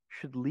made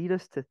should lead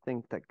us to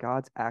think that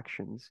God's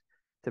actions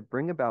to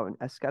bring about an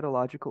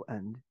eschatological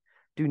end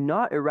do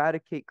not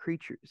eradicate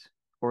creatures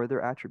or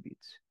their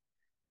attributes,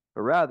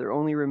 but rather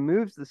only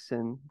removes the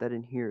sin that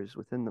inheres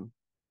within them.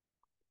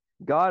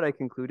 God, I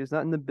conclude, is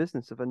not in the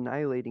business of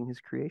annihilating his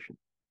creation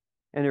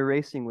and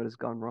erasing what has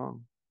gone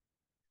wrong.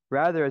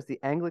 Rather, as the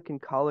Anglican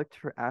Collect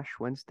for Ash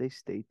Wednesday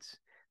states,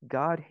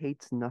 God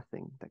hates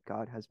nothing that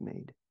God has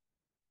made,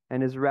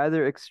 and is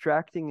rather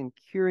extracting and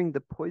curing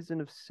the poison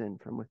of sin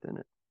from within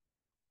it.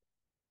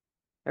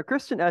 Now,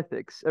 Christian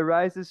ethics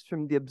arises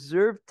from the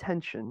observed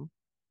tension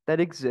that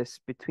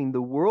exists between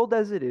the world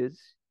as it is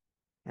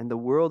and the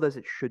world as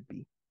it should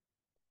be.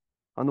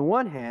 On the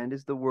one hand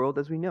is the world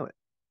as we know it,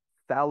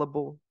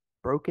 fallible,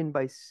 broken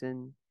by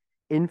sin,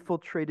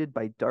 infiltrated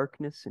by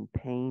darkness and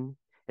pain,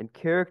 and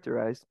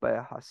characterized by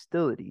a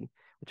hostility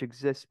which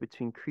exists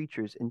between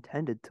creatures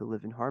intended to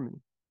live in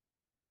harmony.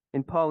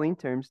 In Pauline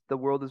terms, the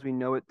world as we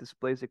know it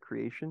displays a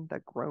creation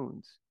that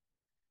groans.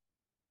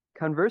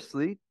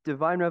 Conversely,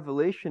 divine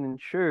revelation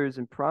ensures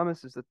and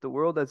promises that the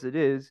world as it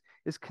is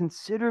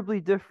considerably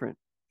different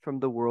from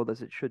the world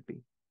as it should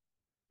be.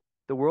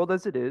 The world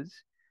as it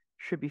is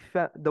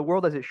the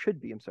world as it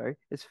should be,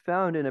 is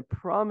found in a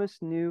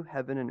promised new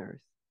heaven and earth,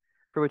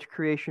 for which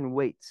creation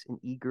waits in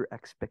eager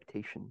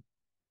expectation.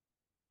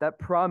 That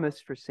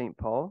promise for St.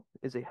 Paul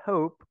is a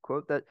hope,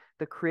 quote, that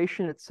the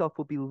creation itself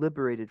will be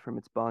liberated from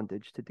its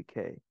bondage to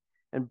decay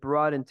and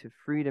brought into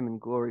freedom and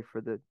glory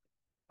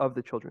of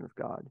the children of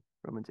God.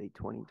 Romans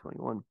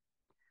 8:20-21.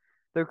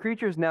 Though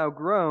creatures now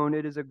groan,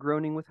 it is a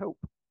groaning with hope,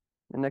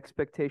 an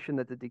expectation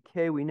that the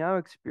decay we now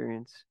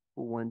experience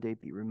will one day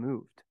be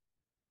removed.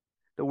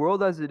 The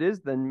world as it is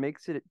then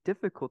makes it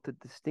difficult to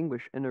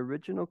distinguish an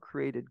original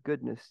created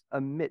goodness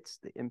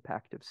amidst the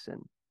impact of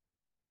sin.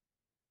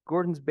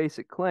 Gordon's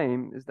basic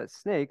claim is that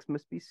snakes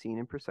must be seen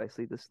in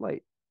precisely this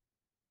light.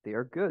 They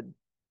are good,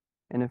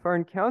 and if our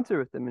encounter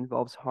with them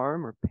involves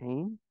harm or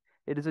pain,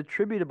 it is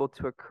attributable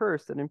to a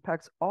curse that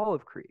impacts all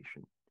of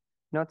creation,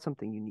 not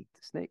something unique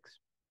to snakes.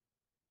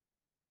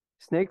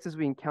 Snakes as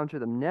we encounter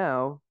them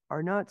now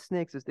are not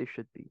snakes as they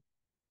should be.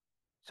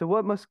 So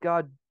what must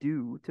God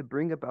do to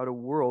bring about a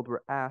world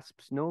where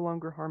asps no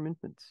longer harm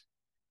infants,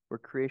 where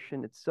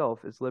creation itself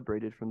is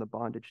liberated from the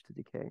bondage to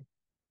decay?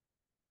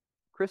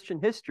 Christian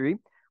history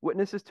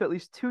witnesses to at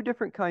least two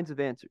different kinds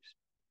of answers.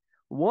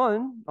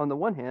 One, on the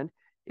one hand,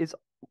 is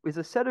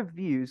a set of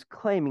views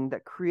claiming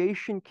that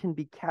creation can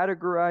be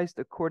categorized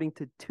according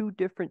to two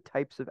different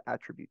types of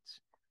attributes,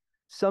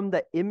 some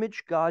that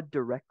image God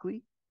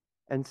directly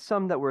and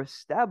some that were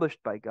established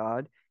by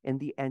God in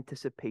the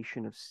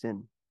anticipation of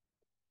sin.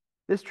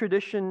 This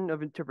tradition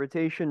of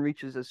interpretation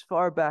reaches as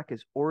far back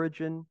as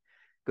Origen,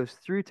 goes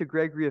through to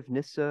Gregory of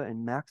Nyssa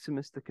and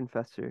Maximus the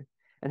Confessor,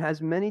 and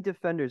has many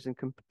defenders in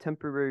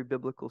contemporary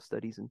biblical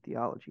studies and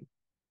theology.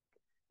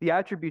 The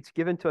attributes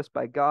given to us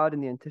by God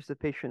in the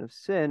anticipation of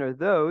sin are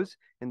those,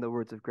 in the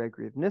words of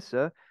Gregory of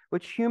Nyssa,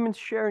 which humans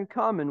share in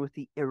common with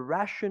the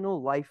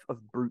irrational life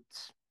of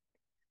brutes.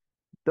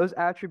 Those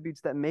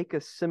attributes that make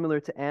us similar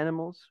to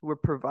animals were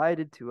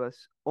provided to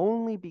us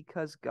only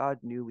because God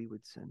knew we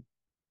would sin,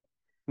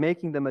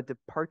 making them a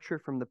departure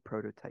from the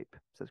prototype,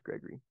 says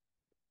Gregory.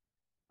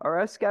 Our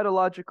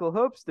eschatological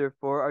hopes,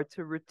 therefore, are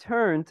to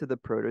return to the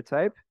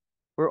prototype,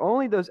 where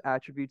only those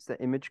attributes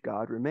that image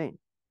God remain.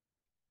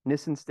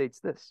 Nissen states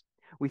this: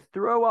 we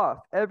throw off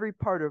every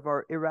part of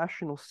our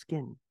irrational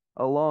skin,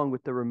 along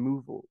with the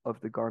removal of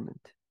the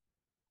garment.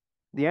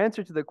 The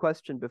answer to the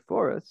question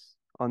before us,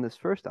 on this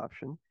first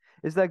option,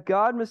 is that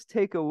God must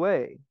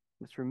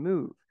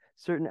remove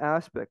certain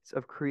aspects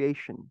of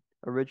creation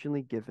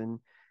originally given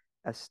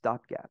as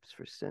stopgaps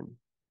for sin.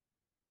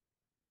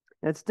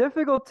 And it's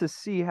difficult to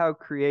see how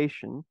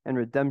creation and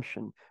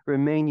redemption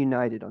remain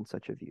united on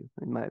such a view,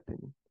 in my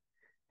opinion.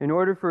 In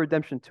order for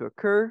redemption to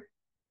occur,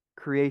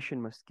 creation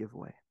must give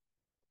way.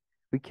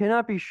 We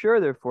cannot be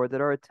sure, therefore,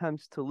 that our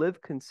attempts to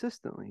live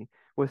consistently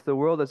with the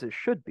world as it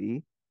should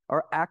be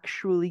are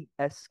actually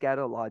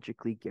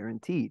eschatologically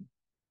guaranteed.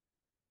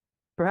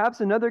 Perhaps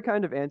another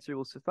kind of answer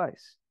will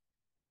suffice.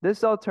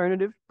 This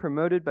alternative,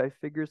 promoted by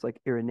figures like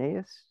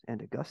Irenaeus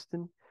and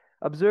Augustine,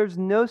 observes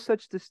no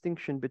such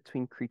distinction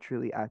between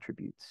creaturely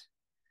attributes.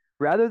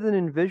 Rather than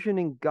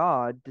envisioning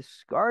God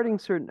discarding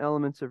certain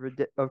elements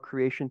of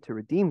creation to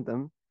redeem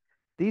them,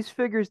 these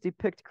figures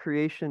depict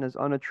creation as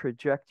on a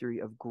trajectory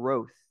of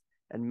growth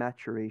and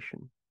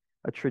maturation,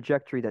 a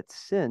trajectory that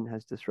sin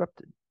has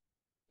disrupted.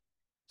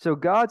 So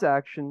God's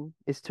action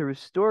is to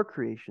restore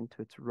creation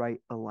to its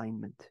right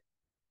alignment.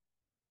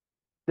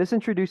 This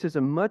introduces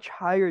a much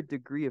higher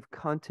degree of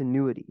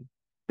continuity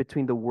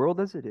between the world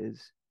as it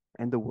is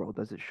and the world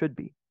as it should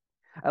be,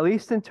 at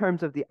least in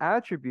terms of the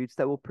attributes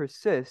that will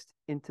persist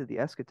into the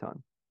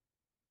eschaton.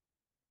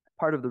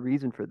 Part of the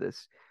reason for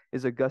this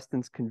is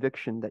Augustine's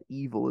conviction that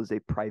evil is a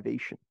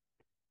privation,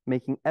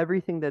 making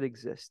everything that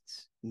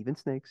exists, even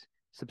snakes,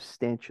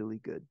 substantially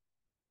good.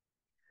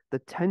 The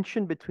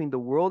tension between the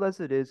world as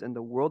it is and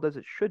the world as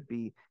it should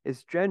be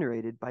is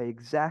generated by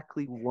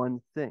exactly one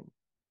thing: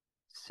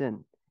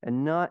 sin,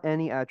 and not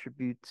any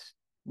attributes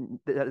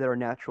that are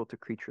natural to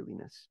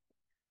creatureliness.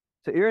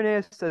 So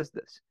Irenaeus says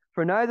this: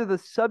 for neither the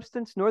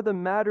substance nor the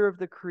matter of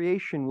the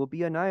creation will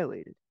be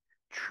annihilated.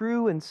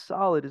 True and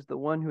solid is the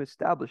one who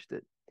established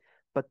it,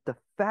 but the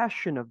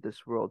fashion of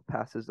this world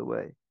passes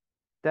away,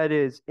 that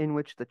is, in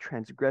which the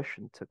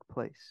transgression took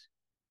place.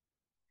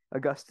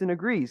 Augustine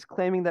agrees,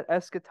 claiming that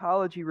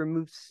eschatology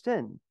removes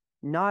sin,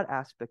 not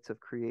aspects of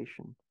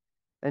creation.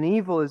 And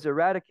evil is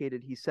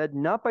eradicated, he said,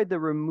 not by the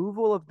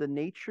removal of the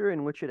nature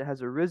in which it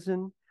has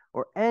arisen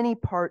or any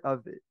part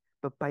of it,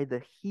 but by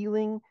the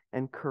healing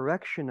and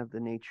correction of the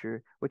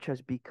nature which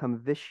has become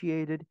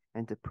vitiated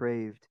and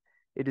depraved.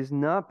 It is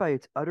not by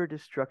its utter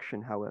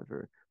destruction,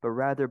 however, but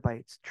rather by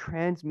its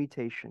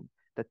transmutation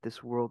that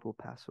this world will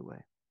pass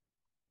away.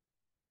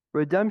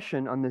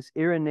 Redemption, on this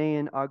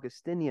Irenaean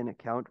Augustinian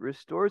account,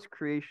 restores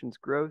creation's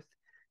growth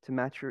to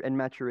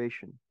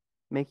maturation,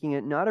 making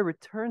it not a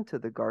return to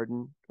the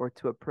garden or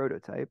to a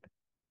prototype,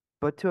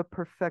 but to a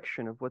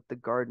perfection of what the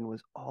garden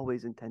was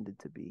always intended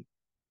to be.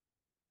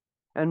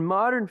 And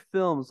modern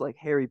films like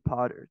Harry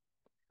Potter,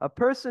 a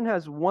person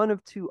has one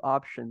of two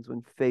options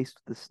when faced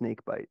with a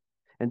snake bite.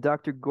 And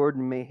Dr.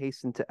 Gordon may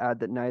hasten to add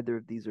that neither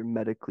of these are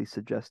medically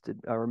suggested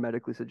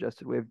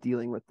way of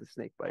dealing with the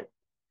snake bite.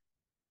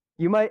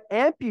 You might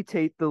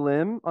amputate the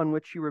limb on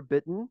which you were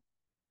bitten,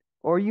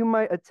 or you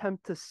might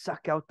attempt to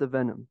suck out the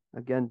venom.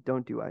 Again,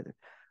 don't do either.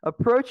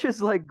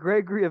 Approaches like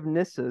Gregory of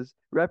Nyssa's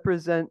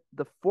represent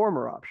the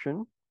former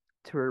option.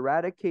 To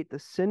eradicate the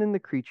sin in the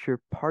creature,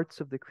 parts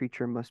of the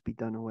creature must be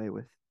done away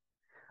with.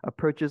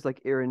 Approaches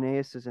like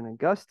Irenaeus's and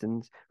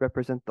Augustine's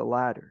represent the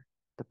latter.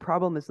 The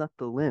problem is not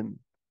the limb,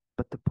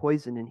 but the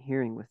poison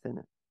inhering within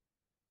it.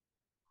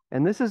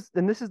 And this is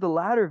the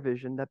latter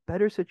vision that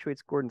better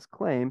situates Gordon's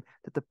claim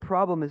that the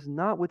problem is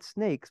not with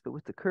snakes, but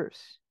with the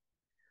curse.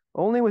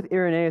 Only with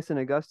Irenaeus and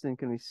Augustine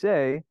can we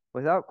say,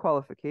 without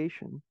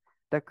qualification,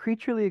 that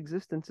creaturely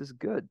existence is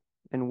good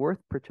and worth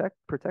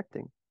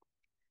protecting,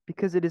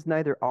 because it is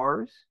neither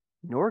ours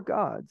nor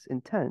God's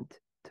intent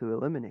to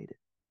eliminate it.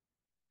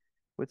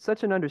 With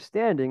such an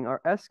understanding, our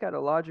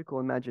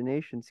eschatological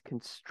imaginations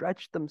can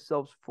stretch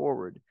themselves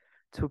forward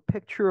to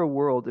picture a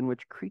world in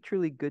which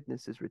creaturely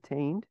goodness is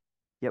retained,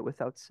 yet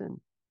without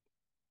sin.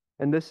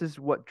 And this is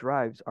what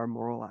drives our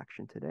moral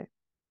action today.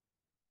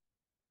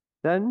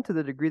 Then, to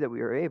the degree that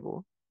we are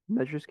able,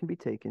 measures can be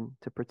taken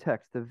to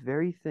protect the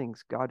very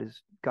things God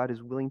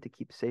is willing to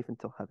keep safe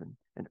until heaven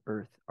and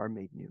earth are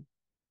made new.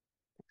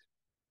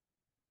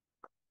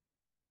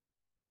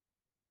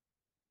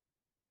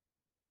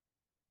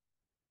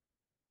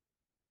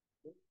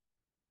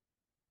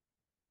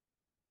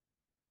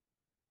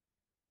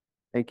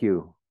 Thank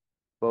you.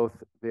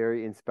 Both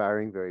very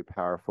inspiring, very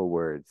powerful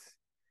words.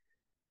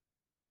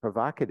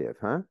 Provocative,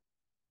 huh?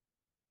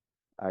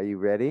 Are you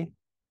ready?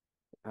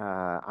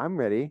 I'm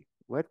ready.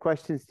 What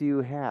questions do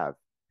you have?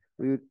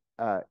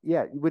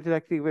 Yeah, would you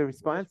like to give a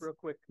response? Just real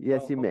quick.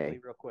 Yes, you may.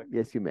 Real quick.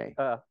 Yes, you may.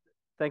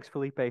 Thanks,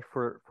 Felipe,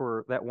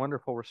 for that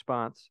wonderful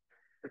response.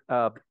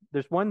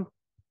 There's one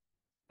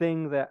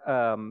thing that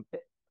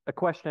a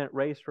question it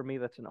raised for me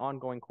that's an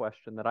ongoing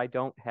question that I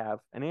don't have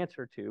an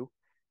answer to,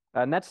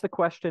 and that's the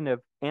question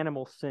of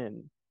animal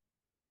sin,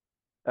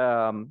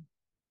 and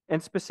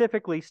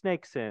specifically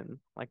snake sin.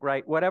 Like,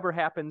 right, whatever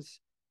happens,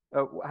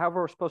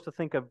 however we're supposed to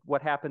think of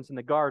what happens in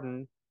the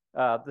garden,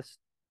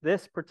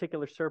 this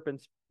particular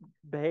serpent's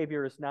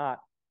behavior is not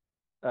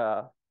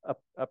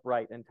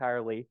upright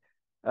entirely.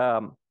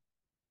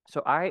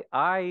 So I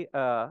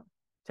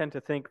tend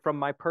to think from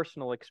my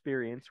personal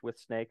experience with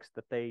snakes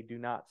that they do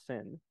not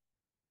sin,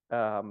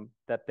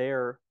 that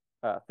they're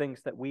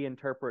things that we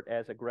interpret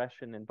as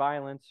aggression and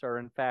violence are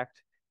in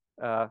fact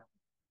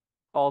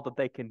all that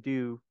they can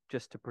do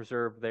just to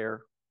preserve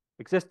their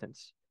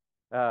existence.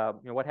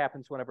 What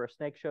happens whenever a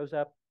snake shows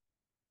up?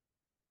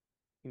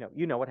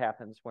 You know what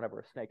happens whenever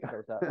a snake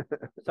shows up.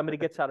 Somebody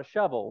gets out a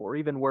shovel, or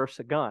even worse,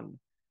 a gun.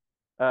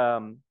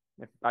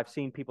 I've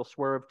seen people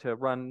swerve to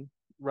run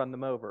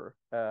them over.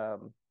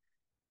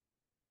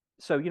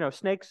 So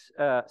snakes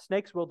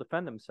will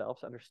defend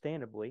themselves,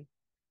 understandably.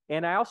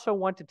 And I also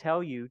want to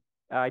tell you,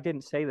 I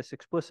didn't say this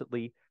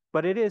explicitly,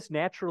 but it is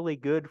naturally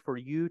good for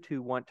you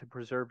to want to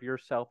preserve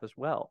yourself as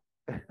well.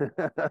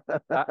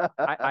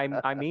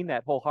 I mean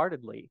that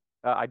wholeheartedly.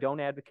 I don't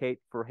advocate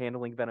for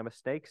handling venomous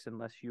snakes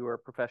unless you are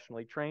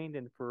professionally trained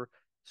and for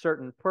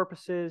certain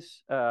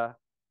purposes,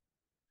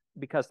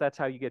 because that's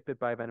how you get bit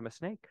by a venomous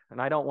snake.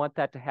 And I don't want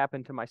that to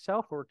happen to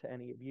myself or to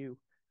any of you.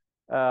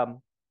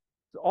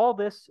 All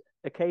this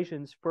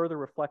occasions further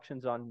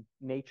reflections on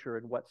nature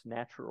and what's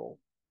natural.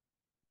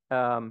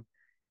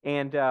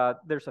 And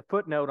there's a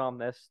footnote on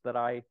this that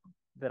I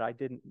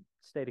didn't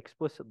state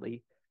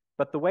explicitly,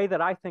 but the way that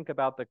I think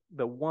about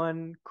the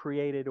one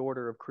created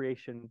order of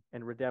creation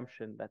and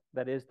redemption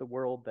that is the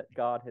world that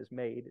God has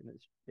made and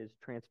is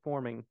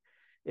transforming,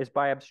 is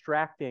by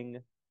abstracting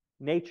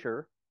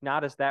nature,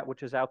 not as that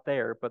which is out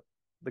there, but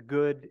the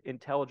good,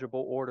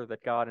 intelligible order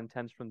that God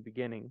intends from the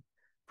beginning,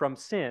 from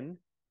sin,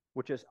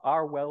 which is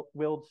our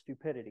willed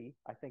stupidity.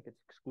 I think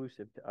it's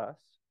exclusive to us,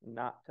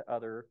 not to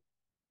other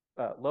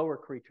lower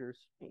creatures.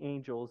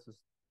 Angels is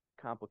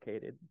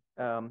complicated.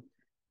 And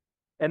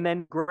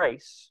then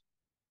grace,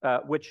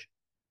 which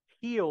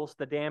heals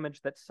the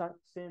damage that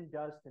sin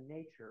does to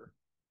nature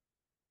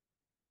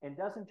and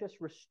doesn't just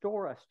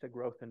restore us to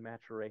growth and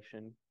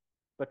maturation,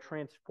 but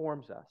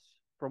transforms us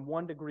from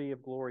one degree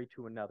of glory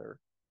to another,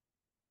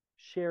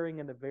 sharing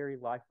in the very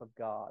life of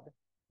God,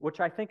 which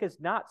I think is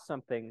not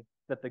something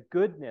that the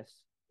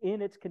goodness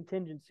in its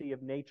contingency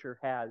of nature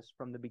has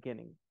from the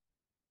beginning.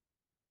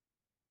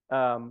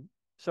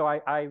 So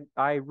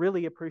I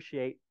really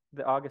appreciate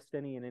the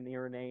Augustinian and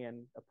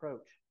Irenaean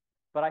approach,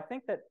 but I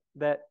think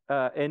that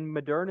in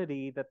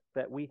modernity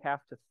that we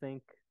have to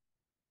think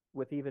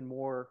with even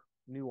more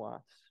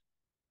nuance.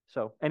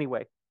 So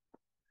anyway,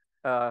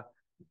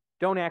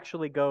 don't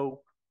actually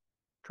go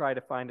try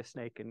to find a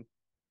snake and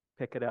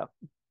pick it up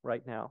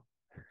right now.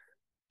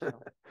 So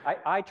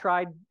I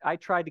tried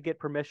to get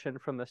permission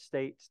from the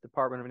state's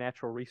Department of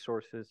Natural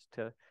Resources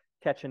to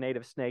catch a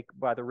native snake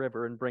by the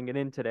river and bring it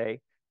in today,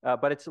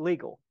 but it's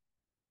illegal.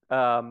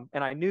 And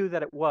I knew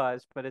that it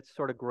was, but it's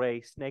sort of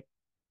gray. Snake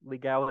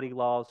legality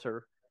laws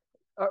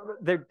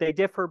they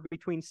differ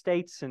between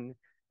states, and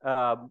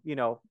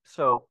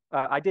so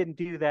I didn't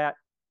do that.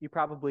 You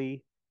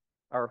probably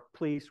are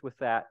pleased with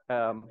that,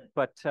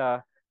 but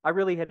I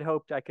really had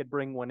hoped I could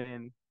bring one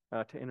in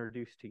to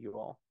introduce to you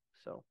all.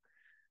 So,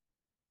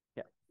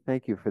 yeah.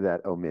 Thank you for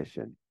that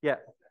omission. Yeah.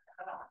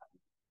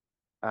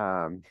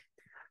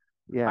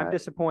 Yeah. I'm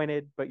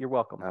disappointed, but you're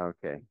welcome.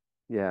 Okay.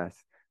 Yes.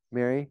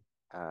 Mary?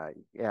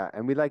 Yeah,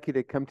 and we'd like you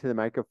to come to the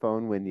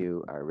microphone when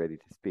you are ready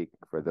to speak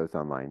for those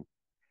online.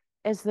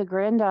 As the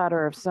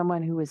granddaughter of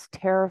someone who was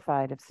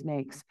terrified of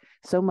snakes,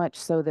 so much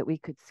so that we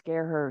could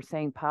scare her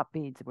saying pop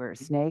beads were a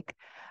snake,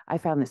 I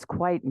found this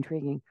quite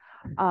intriguing.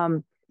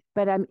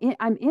 But I'm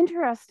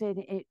interested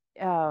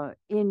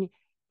in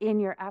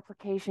your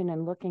application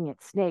and looking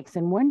at snakes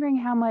and wondering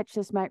how much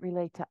this might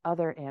relate to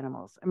other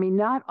animals. I mean,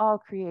 not all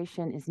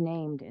creation is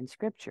named in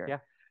Scripture. Yeah.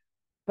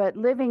 But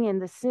living in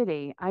the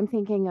city, I'm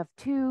thinking of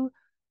two.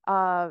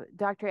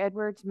 Dr.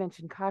 Edwards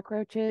mentioned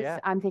cockroaches. Yeah.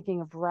 I'm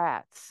thinking of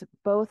rats,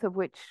 both of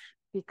which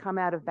become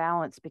out of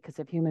balance because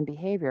of human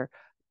behavior.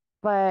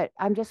 But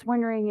I'm just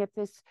wondering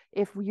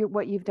if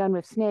what you've done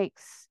with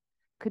snakes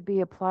could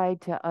be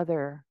applied to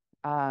other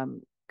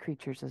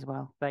creatures as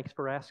well. Thanks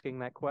for asking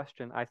that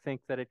question. I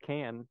think that it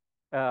can.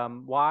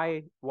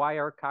 Why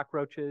are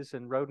cockroaches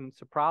and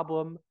rodents a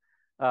problem?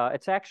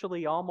 It's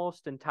actually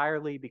almost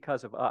entirely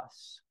because of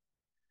us,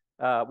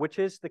 which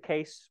is the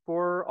case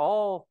for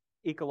all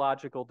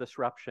ecological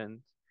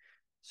disruptions.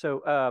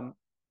 So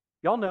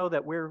y'all know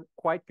that we're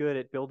quite good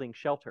at building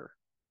shelter.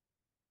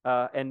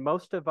 And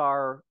most of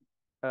our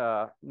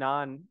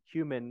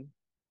non-human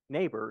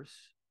neighbors,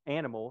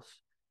 animals,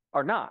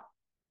 are not.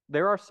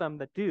 There are some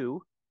that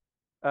do,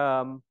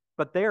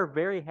 but they are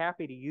very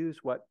happy to use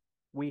what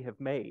we have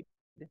made.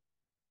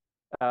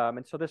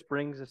 And so this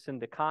brings us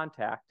into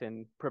contact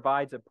and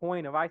provides a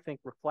point of, I think,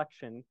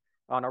 reflection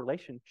on our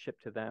relationship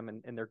to them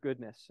and their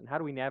goodness. And how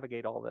do we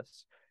navigate all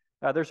this?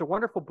 There's a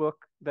wonderful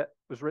book that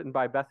was written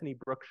by Bethany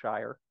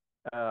Brookshire.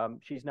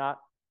 She's not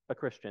a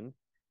Christian,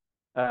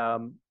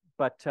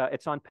 but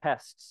it's on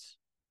pests.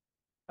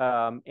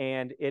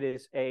 And it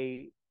is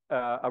a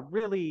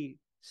really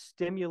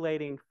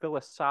stimulating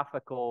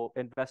philosophical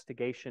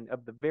investigation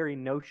of the very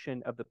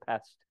notion of the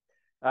pest.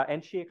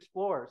 And she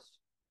explores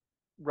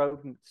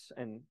rodents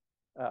and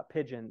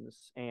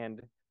pigeons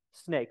and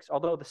snakes,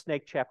 although the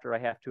snake chapter, I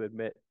have to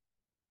admit,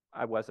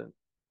 I wasn't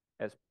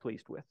as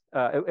pleased with.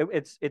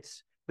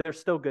 There's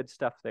still good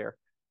stuff there.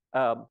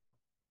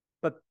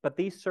 But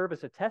these serve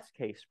as a test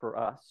case for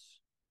us.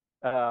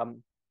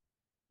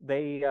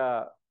 They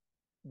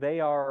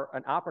are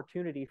an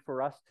opportunity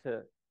for us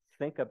to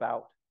think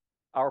about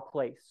our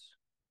place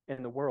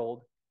in the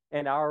world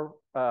and our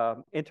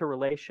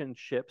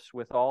interrelationships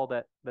with all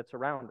that's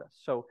around us.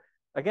 So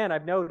again,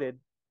 I've noted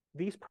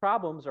these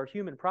problems are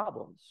human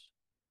problems.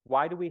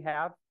 Why do we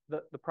have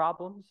the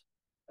problems?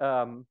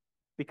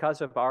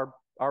 Because of our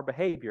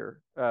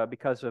behavior,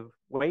 because of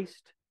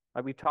waste.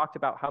 We've talked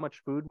about how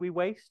much food we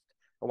waste.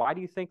 Why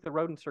do you think the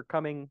rodents are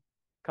coming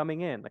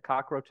in? The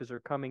cockroaches are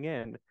coming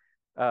in.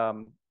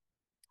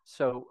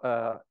 So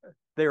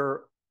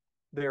there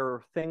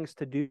are things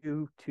to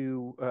do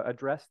to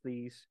address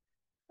these,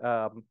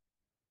 and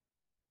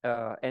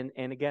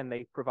again,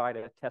 they provide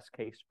a test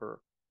case for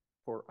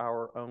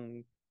our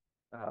own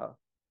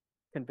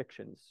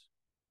convictions,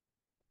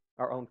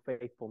 our own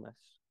faithfulness.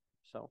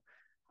 So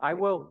I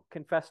will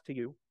confess to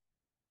you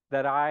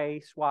that I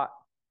swat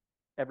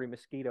every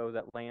mosquito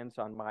that lands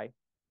on my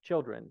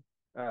children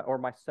or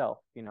myself.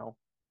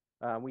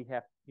 We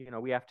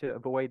have to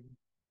avoid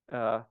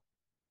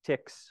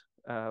ticks.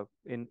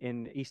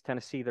 In East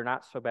Tennessee, they're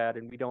not so bad,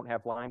 and we don't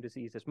have Lyme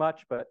disease as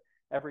much, but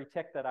every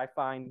tick that I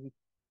find,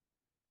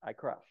 I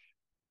crush.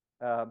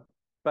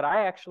 But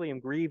I actually am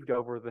grieved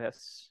over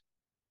this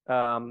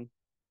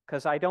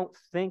because I don't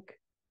think,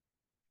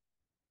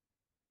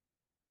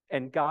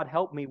 and God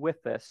help me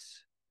with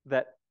this,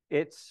 that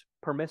it's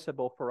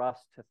permissible for us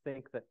to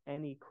think that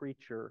any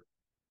creature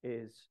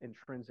is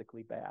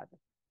intrinsically bad.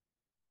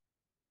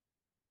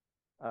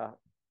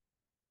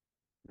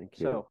 Thank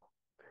you. So,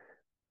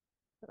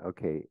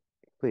 okay,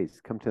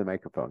 please come to the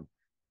microphone.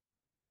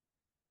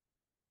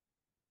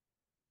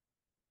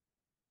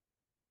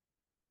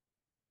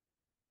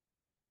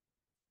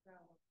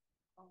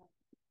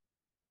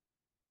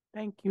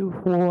 Thank you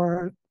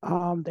for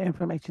the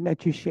information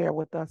that you share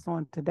with us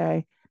on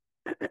today.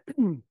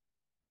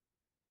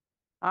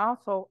 I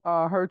also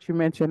heard you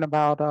mention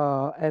about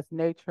as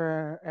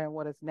nature and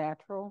what is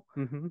natural,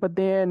 but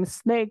then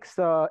snakes,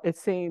 it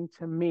seemed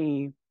to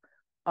me,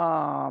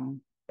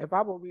 if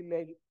I would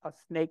relate a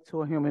snake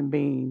to a human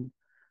being,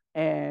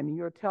 and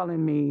you're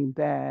telling me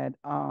that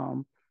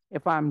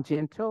if I'm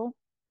gentle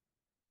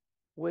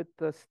with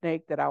the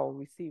snake, that I will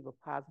receive a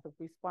positive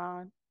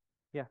response.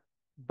 Yeah.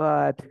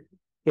 But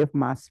if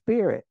my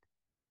spirit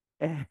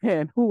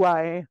and who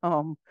I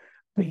am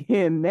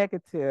being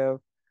negative,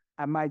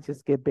 I might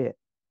just get bit.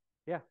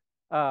 Yeah.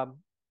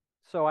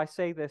 So I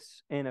say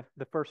this in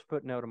the first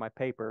footnote of my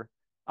paper.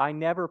 I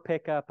never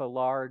pick up a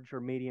large or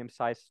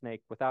medium-sized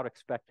snake without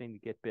expecting to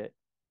get bit.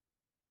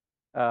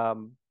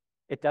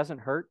 It doesn't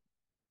hurt.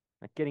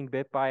 Like getting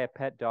bit by a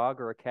pet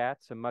dog or a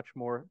cat's a much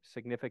more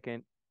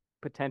significant,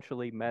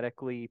 potentially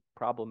medically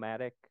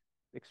problematic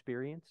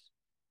experience.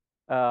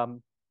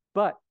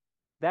 But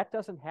that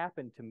doesn't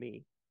happen to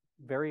me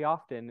very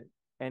often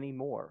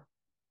anymore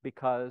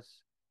because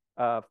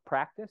of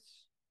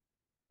practice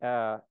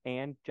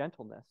and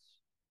gentleness.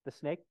 The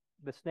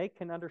snake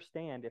can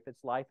understand if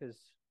its life is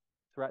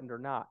threatened or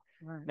not.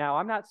 Right. Now,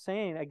 I'm not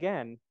saying,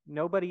 again,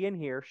 nobody in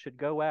here should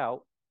go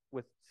out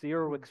with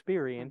zero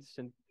experience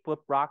and flip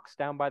rocks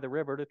down by the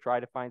river to try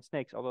to find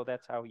snakes, although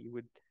that's how you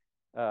would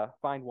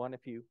find one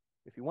if you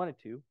wanted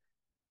to.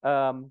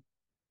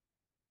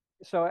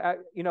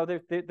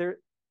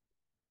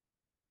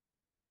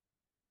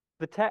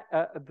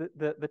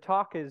 The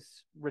talk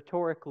is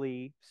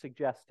rhetorically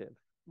suggestive.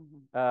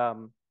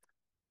 Mm-hmm.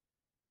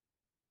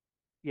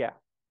 Yeah.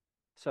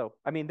 So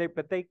I mean,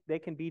 they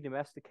can be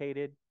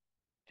domesticated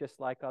just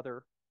like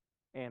other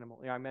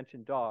animals. I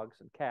mentioned dogs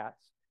and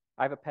cats.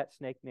 I have a pet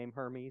snake named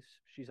Hermes.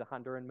 She's a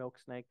Honduran milk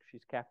snake.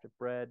 She's captive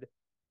bred.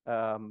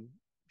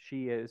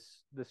 She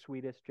is the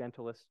sweetest,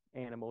 gentlest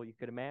animal you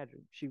could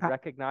imagine. She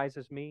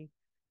recognizes me.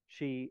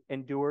 She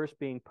endures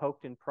being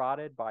poked and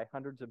prodded by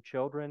hundreds of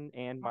children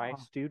and my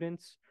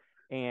students,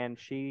 and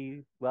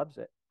she loves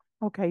it.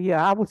 Okay,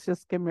 yeah, I was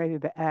just getting ready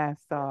to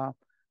ask,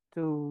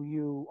 do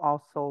you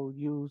also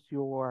use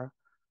your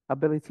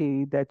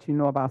ability that you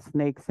know about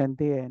snakes and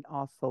then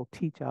also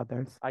teach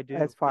others? I do.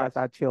 As far yes. as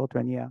our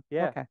children, yeah.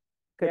 Yeah. Okay.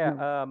 Good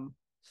yeah. news.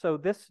 So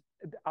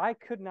I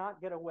could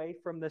not get away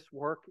from this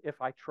work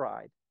if I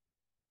tried.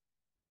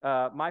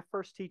 My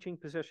first teaching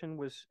position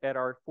was at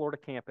our Florida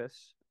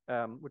campus,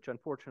 which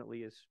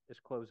unfortunately is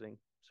closing.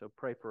 So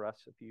pray for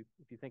us if you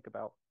think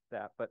about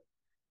that. But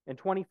in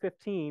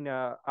 2015,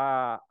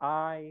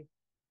 I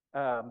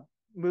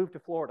moved to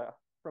Florida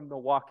from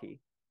Milwaukee,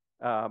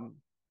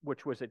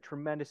 which was a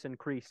tremendous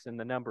increase in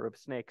the number of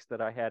snakes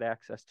that I had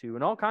access to,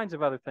 and all kinds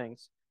of other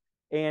things.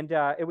 And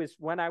it was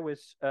when I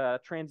was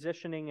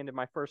transitioning into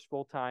my first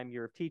full-time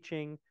year of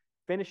teaching,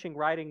 finishing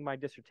writing my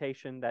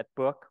dissertation, that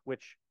book,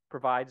 which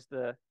provides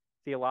the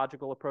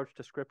theological approach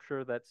to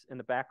Scripture that's in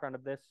the background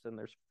of this, and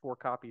there's 4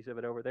 copies of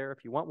it over there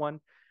if you want one.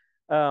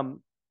 I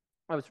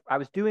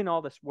was doing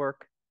all this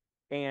work,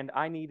 and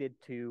I needed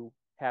to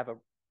have a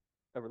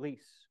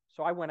release.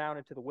 So I went out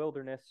into the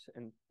wilderness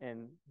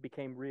and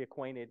became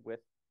reacquainted with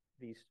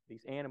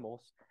these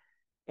animals.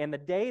 And the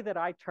day that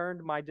I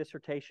turned my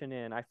dissertation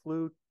in, I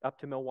flew up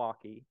to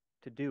Milwaukee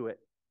to do it.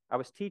 I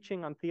was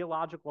teaching on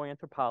theological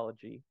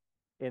anthropology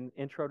in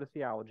Intro to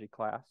Theology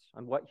class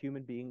on what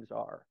human beings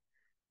are.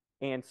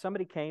 And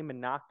somebody came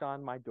and knocked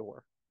on my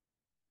door,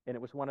 and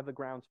it was one of the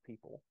grounds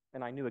people.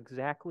 And I knew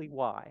exactly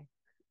why,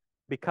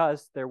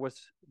 because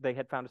they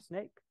had found a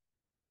snake,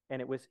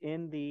 and it was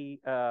in the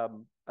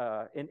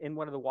in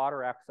one of the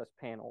water access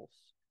panels,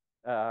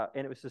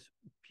 and it was this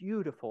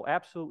beautiful,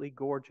 absolutely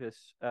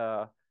gorgeous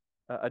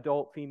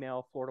adult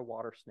female Florida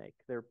water snake.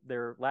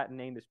 Their Latin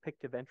name is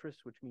pictiventris,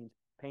 which means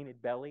painted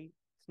belly.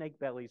 Snake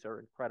bellies are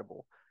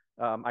incredible.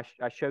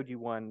 I showed you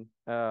one,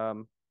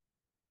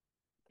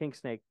 king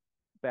snake,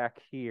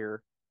 back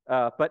here.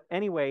 But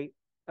anyway,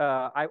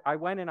 I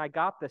went and I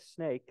got this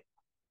snake,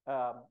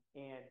 and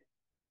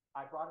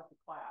I brought it to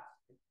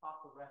class and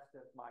taught the rest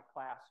of my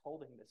class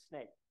holding the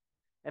snake.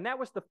 And that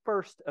was the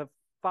first of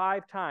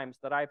 5 times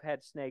that I've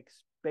had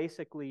snakes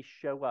basically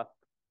show up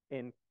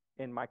in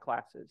my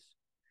classes.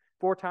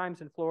 4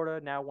 times in Florida,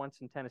 now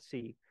once in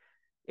Tennessee.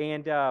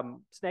 And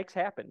snakes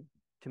happen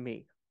to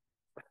me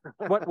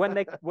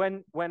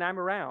when I'm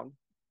around.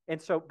 And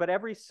so, but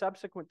every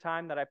subsequent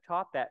time that I've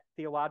taught that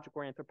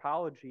theological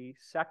anthropology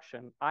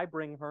section, I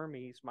bring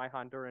Hermes, my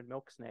Honduran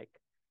milk snake,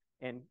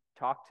 and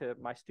talk to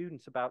my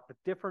students about the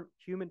different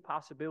human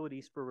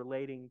possibilities for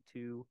relating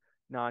to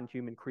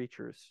non-human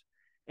creatures.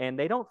 And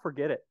they don't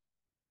forget it.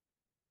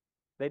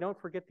 They don't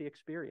forget the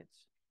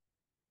experience.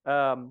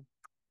 And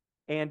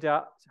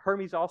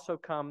Hermes also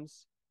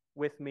comes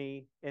with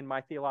me in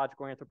my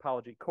theological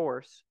anthropology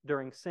course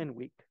during Sin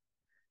Week,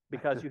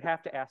 because you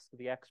have to ask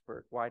the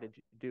expert, why did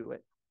you do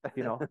it?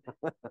 You know,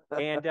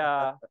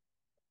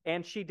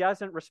 and she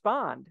doesn't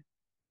respond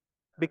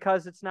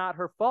because it's not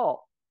her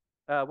fault,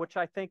 which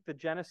I think the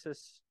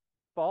Genesis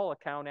fall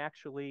account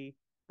actually,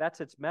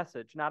 that's its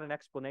message, not an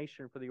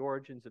explanation for the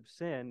origins of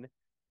sin,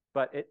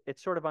 but it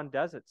sort of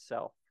undoes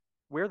itself.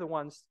 We're the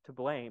ones to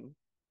blame,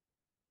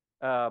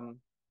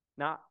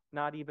 not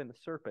even the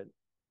serpent.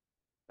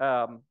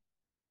 But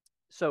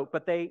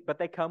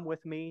they come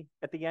with me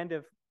at the end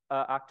of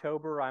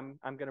October. I'm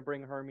going to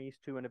bring Hermes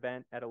to an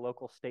event at a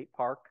local state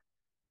park,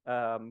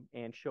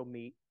 and she'll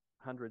meet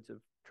hundreds of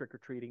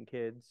trick-or-treating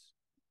kids.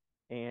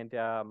 And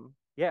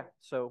yeah,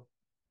 so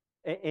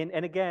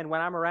and again, when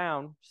I'm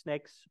around,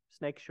 snakes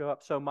show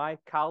up. So my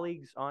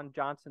colleagues on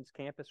Johnson's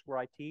campus where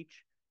I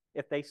teach,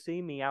 if they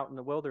see me out in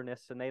the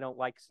wilderness and they don't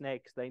like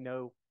snakes, they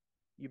know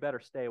you better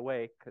stay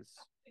away because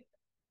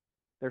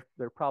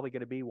they're probably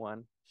going to be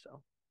one.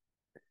 So,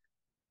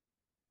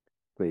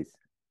 please.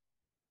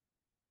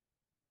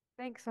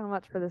 Thanks so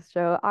much for this,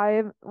 Joe.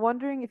 I'm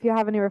wondering if you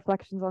have any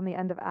reflections on the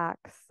end of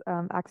Acts,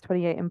 Acts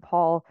 28, and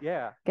Paul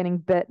getting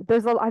bit.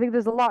 I think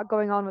there's a lot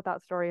going on with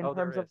that story in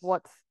terms of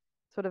what's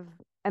sort of,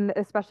 and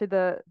especially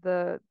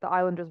the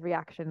islanders'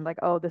 reaction, like,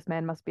 oh, this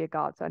man must be a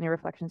god. So, any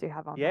reflections you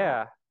have on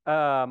that?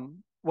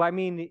 Well, I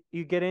mean,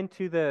 you get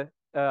into the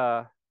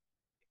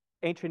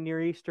ancient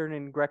Near Eastern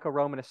and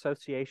Greco-Roman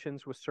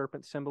associations with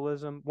serpent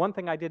symbolism. One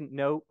thing I didn't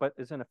note, but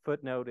is in a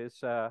footnote,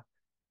 is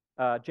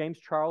James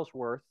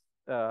Charlesworth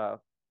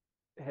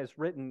has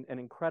written an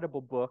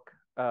incredible book,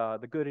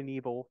 The Good and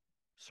Evil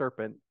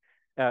Serpent,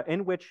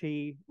 in which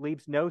he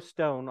leaves no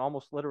stone,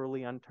 almost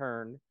literally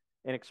unturned,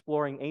 in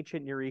exploring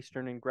ancient Near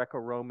Eastern and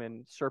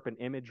Greco-Roman serpent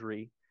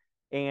imagery.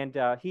 And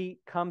he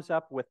comes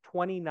up with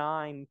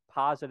 29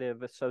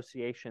 positive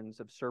associations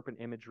of serpent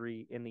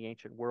imagery in the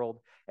ancient world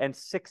and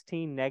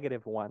 16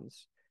 negative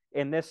ones.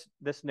 And this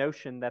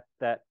notion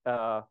that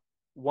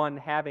one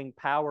having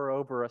power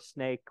over a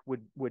snake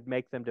would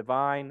make them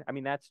divine, I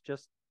mean, that's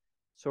just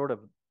sort of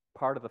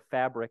part of the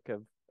fabric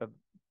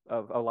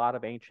of a lot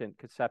of ancient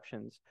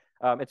conceptions.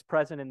 It's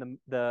present in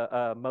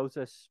the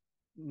Moses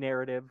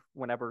narrative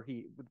whenever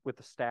with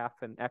the staff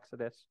in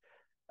Exodus.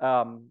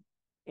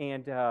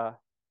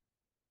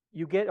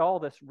 You get all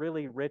this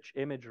really rich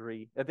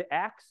imagery. The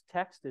Acts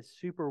text is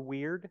super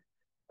weird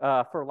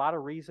for a lot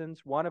of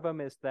reasons. One of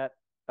them is that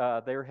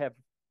there have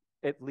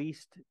at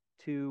least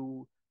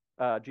two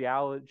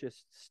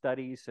geologist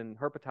studies and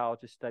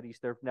herpetologist studies.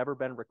 There have never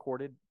been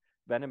recorded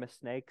venomous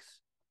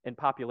snakes in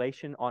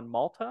population on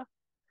Malta.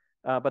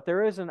 But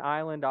there is an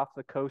island off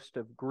the coast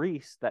of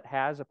Greece that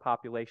has a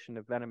population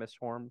of venomous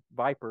horned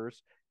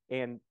vipers,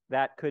 and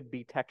that could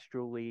be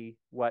textually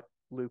what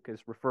Luke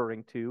is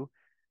referring to.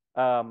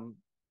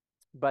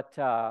 But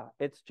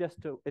it's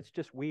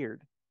just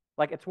weird.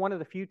 Like, it's one of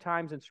the few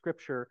times in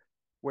Scripture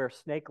where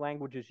snake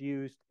language is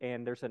used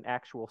and there's an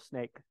actual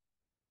snake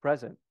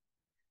present.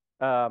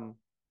 So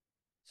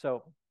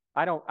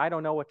I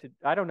don't know what to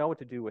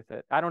do with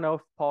it. I don't know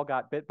if Paul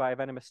got bit by a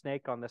venomous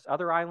snake on this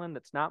other island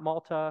that's not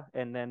Malta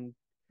and then,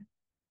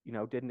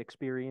 didn't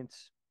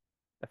experience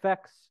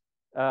effects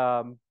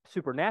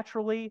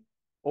supernaturally,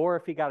 or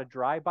if he got a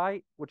dry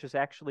bite, which is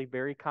actually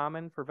very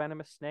common for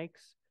venomous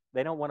snakes.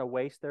 They don't want to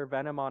waste their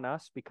venom on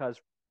us because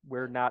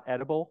we're not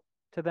edible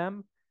to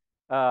them.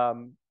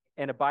 And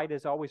a bite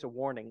is always a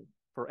warning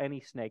for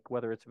any snake,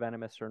 whether it's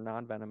venomous or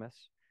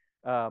non-venomous.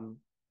 So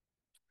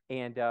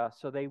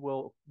they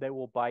will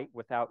bite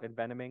without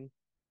envenoming,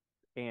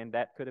 and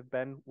that could have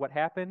been what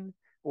happened,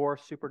 or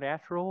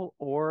supernatural,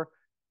 or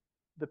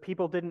the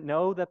people didn't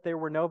know that there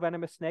were no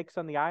venomous snakes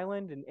on the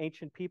island, and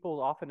ancient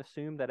people often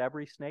assumed that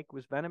every snake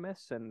was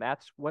venomous, and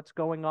that's what's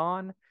going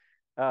on.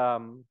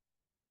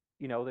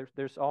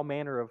 There's all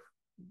manner of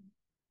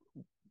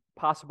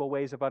possible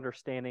ways of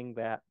understanding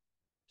that.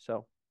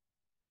 So,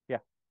 yeah,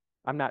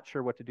 I'm not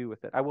sure what to do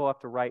with it. I will have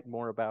to write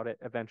more about it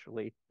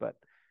eventually, but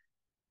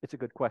it's a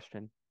good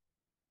question.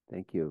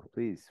 Thank you.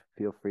 Please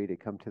feel free to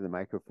come to the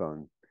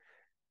microphone.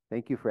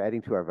 Thank you for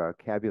adding to our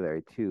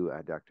vocabulary too,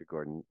 Dr.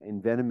 Gordon.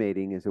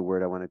 Envenomating is a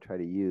word I want to try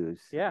to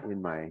use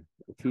in my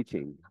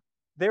teaching.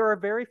 There are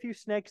very few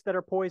snakes that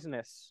are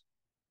poisonous.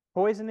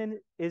 Poison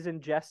is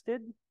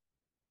ingested.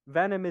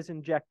 Venom is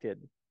injected.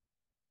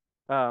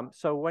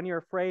 So when you're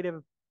afraid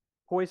of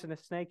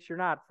poisonous snakes, you're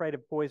not afraid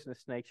of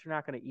poisonous snakes. You're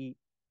not going to eat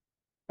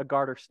a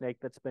garter snake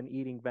that's been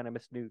eating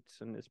venomous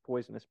newts and is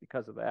poisonous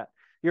because of that.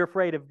 You're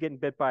afraid of getting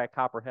bit by a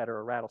copperhead or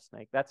a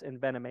rattlesnake. That's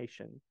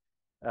envenomation.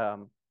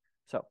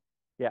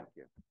 Yeah. Thank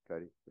you.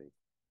 Cody, please.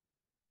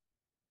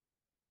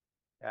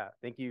 Yeah,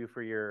 thank you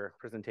for your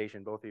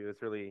presentation, both of you. I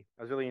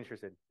was really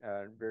interested,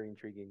 very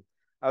intriguing.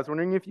 I was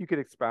wondering if you could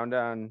expound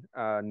on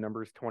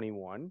Numbers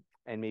 21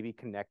 and maybe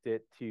connect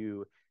it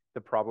to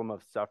the problem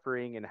of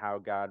suffering and how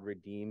God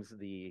redeems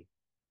the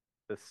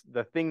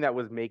thing that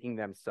was making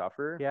them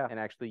suffer, and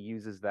actually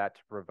uses that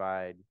to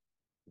provide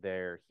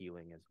their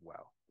healing as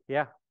well.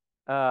 Yeah,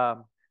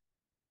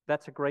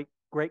 that's a great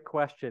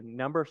question.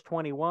 Numbers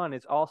 21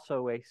 is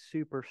also a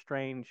super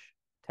strange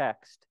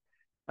text,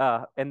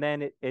 and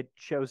then it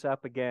shows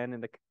up again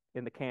in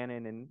the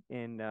canon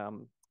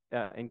in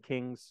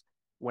Kings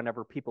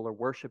whenever people are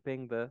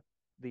worshiping the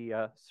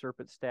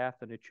serpent staff,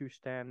 the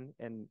Nechushtan,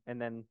 and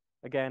then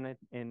again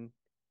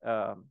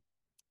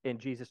in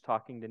Jesus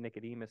talking to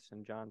Nicodemus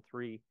in John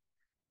 3.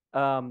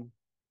 I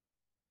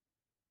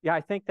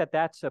think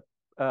that's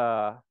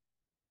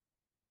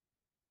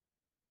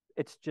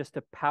it's just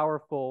a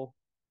powerful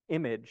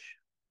image.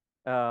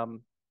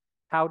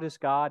 How does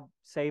God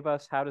save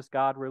us? How does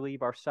God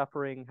relieve our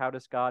suffering? How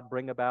does God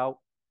bring about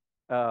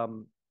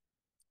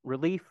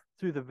relief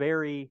through the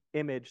very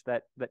image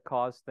that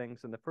caused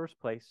things in the first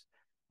place?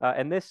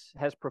 And this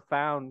has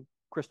profound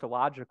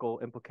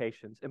Christological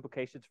implications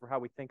for how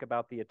we think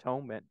about the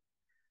atonement.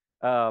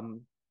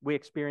 We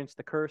experience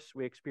the curse,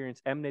 we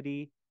experience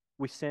enmity,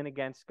 we sin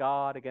against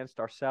God, against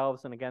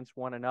ourselves, and against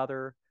one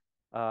another.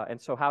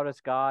 And so how does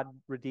God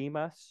redeem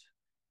us?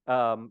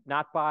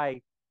 Not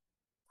by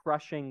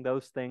crushing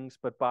those things,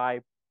 but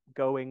by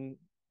going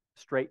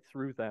straight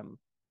through them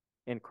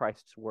in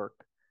Christ's work.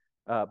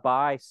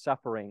 By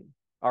suffering.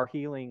 Our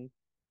healing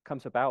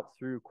comes about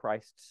through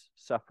Christ's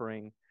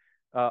suffering.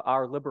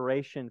 Our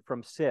liberation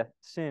from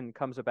sin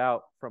comes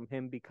about from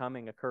him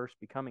becoming a curse,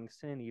 becoming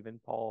sin,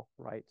 even Paul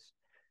writes.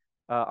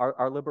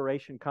 Our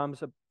liberation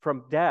comes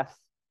from death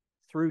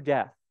through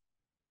death.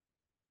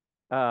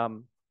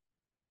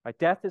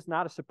 Death is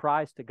not a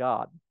surprise to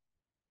God.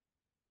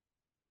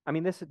 I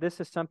mean, this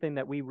is something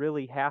that we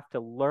really have to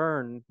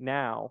learn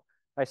now.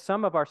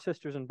 Some of our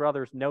sisters and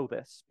brothers know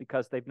this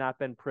because they've not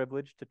been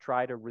privileged to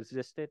try to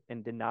resist it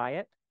and deny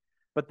it.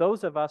 But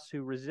those of us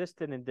who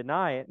resist it and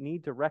deny it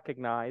need to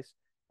recognize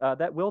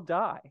that we'll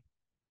die.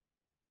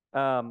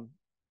 And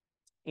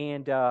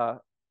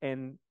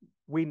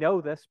we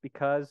know this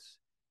because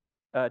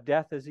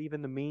death is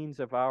even the means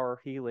of our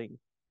healing,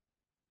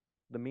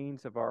 the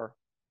means of our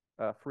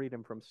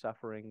freedom from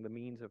suffering, the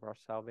means of our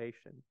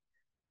salvation.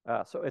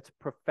 So it's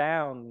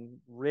profound,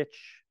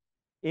 rich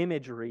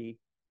imagery.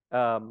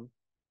 It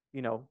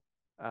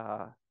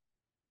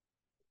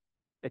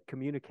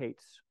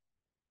communicates,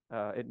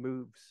 it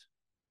moves.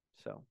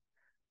 So,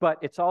 but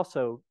it's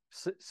also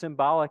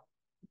symbolic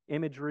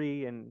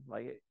imagery, and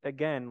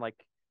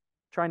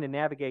trying to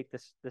navigate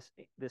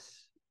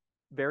this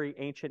very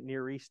ancient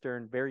Near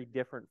Eastern, very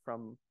different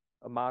from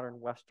a modern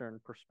Western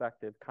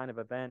perspective kind of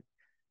event.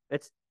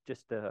 It's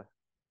just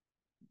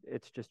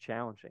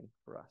challenging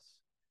for us.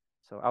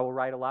 So I will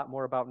write a lot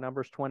more about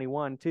Numbers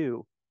 21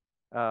 too.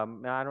 Now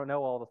I don't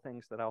know all the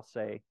things that I'll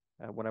say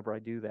whenever I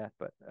do that,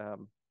 but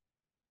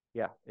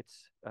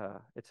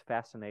it's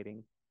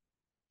fascinating.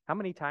 How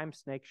many times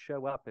snakes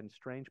show up in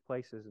strange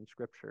places in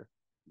Scripture?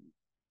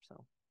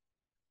 So,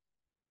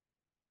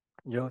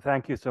 Joe,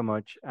 thank you so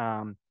much.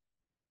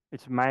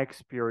 It's my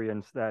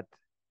experience that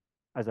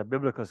as a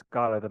biblical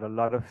scholar, that a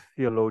lot of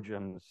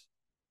theologians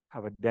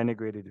have a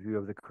denigrated view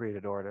of the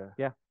created order.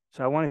 Yeah.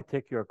 So I want to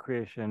take your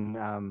creation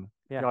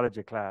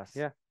theology class.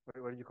 Yeah.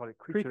 What do you call it?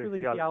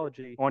 Creaturely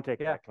theology. I want to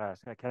take that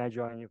class. Can I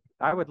join you?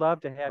 I would love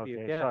to have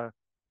you. Yeah. So,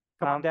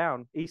 come on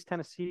down. East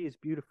Tennessee is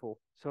beautiful.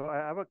 So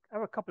I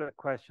have a couple of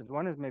questions.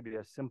 One is maybe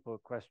a simple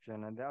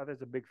question, and the other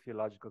is a big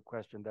theological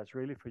question that's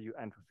really for you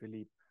and for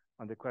Philippe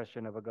on the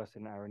question of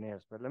Augustine and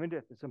Irenaeus. But let me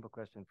do the simple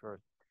question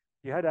first.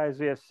 You had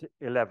Isaiah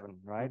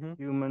 11, right?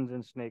 Mm-hmm. Humans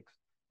and snakes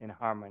in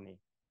harmony.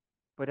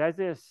 But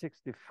Isaiah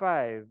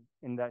 65,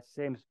 in that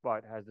same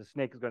spot, has the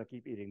snake is going to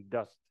keep eating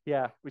dust.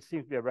 Yeah. Which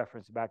seems to be a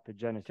reference back to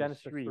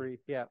Genesis 3.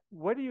 Yeah.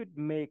 What do you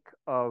make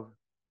of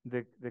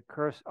the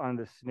curse on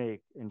the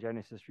snake in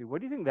Genesis 3? What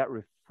do you think that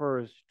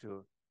refers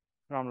to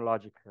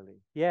chronologically?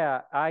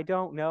 Yeah, I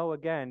don't know.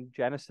 Again,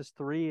 Genesis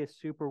 3 is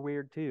super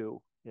weird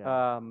too.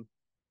 Yeah.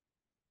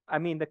 I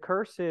mean, the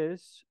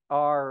curses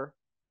are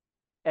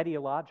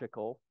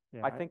etiological.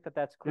 Yeah, I think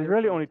that's clear. There's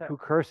really only two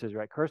curses,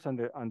 right? Curse on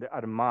the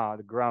Adamah,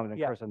 the ground,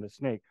 and curse on the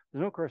snake.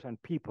 There's no curse on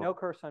people. No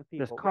curse on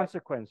people. There's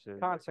consequences.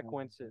 Right.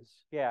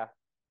 Consequences, yeah.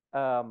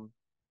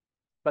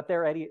 But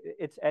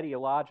it's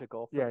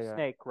etiological for the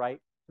snake,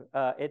 right?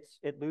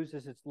 It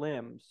loses its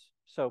limbs.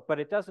 So, but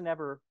it doesn't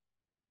ever.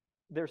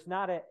 There's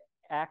not an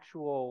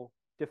actual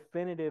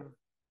definitive,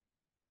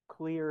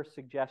 clear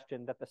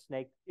suggestion that the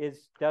snake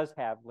does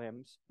have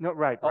limbs. No,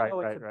 right.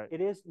 It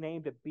is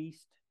named a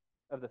beast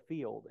of the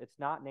field. It's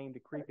not named a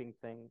creeping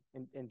thing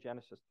in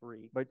Genesis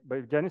 3. But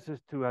Genesis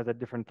 2 has a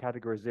different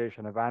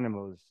categorization of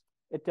animals.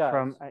 It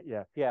does.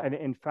 And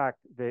in fact,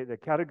 the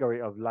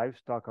category of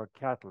livestock or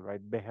cattle, right,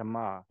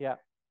 behemah,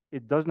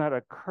 it does not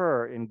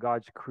occur in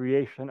God's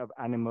creation of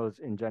animals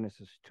in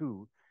Genesis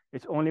 2.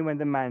 It's only when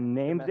the man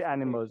names the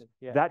animals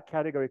that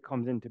category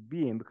comes into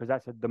being, because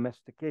that's a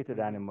domesticated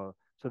animal.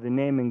 So the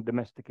naming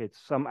domesticates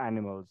some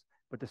animals,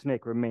 but the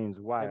snake remains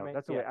wild.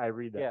 That's the way I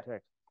read that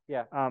text.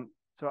 Yeah.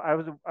 So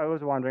I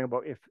was wondering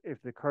about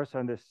if the curse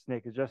on this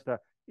snake is just a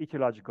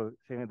etiological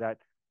thing, that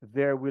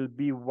there will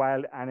be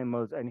wild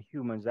animals and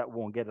humans that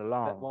won't get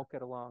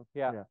along.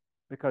 Yeah.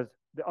 Because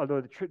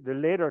although the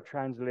later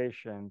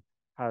translation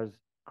has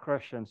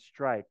crush and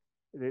strike,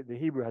 the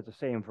Hebrew has the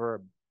same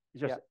verb.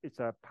 It's just it's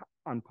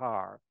on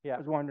par. Yeah. I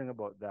was wondering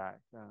about that.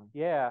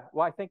 Yeah.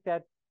 Well, I think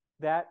that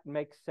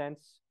makes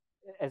sense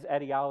as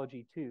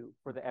etiology too,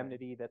 for the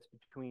enmity that's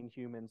between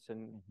humans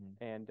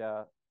and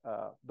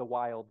the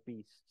wild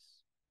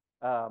beasts.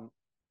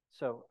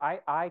 So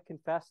I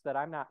confess that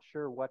I'm not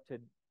sure what to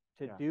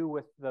do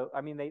with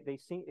I mean,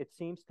 it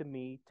seems to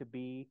me to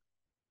be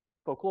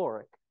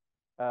folkloric.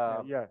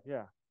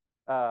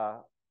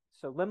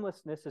 So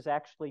limblessness is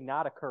actually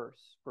not a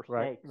curse for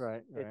snakes.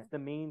 Right. It's the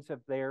means of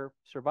their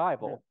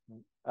survival.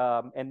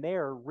 Yeah. And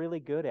they're really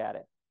good at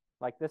it.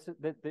 Like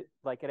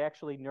it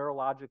actually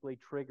neurologically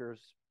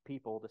triggers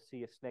people to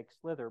see a snake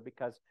slither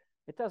because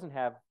it doesn't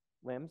have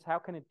limbs. How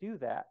can it do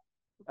that?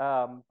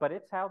 But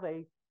it's how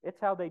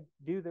they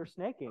do their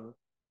snaking,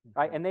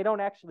 right? And they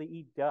don't actually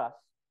eat dust,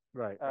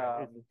 right?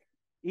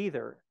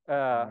 Either.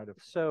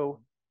 So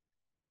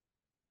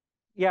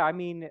yeah, I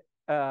mean,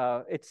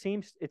 it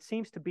seems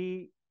to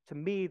be to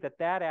me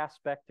that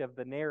aspect of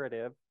the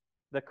narrative,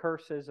 the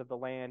curses of the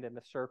land and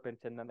the serpent,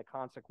 and then the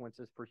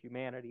consequences for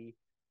humanity,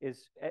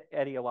 is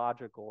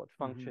etiological. It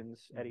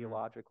functions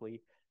etiologically,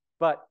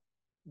 but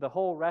the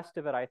whole rest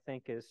of it, I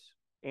think, is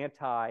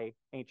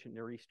anti-ancient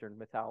Near Eastern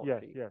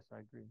mythology. Yes, I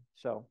agree.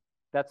 So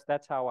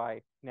that's how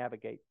I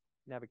navigate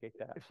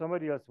that. If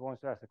somebody else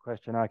wants to ask a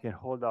question, I can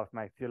hold off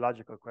my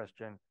theological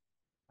question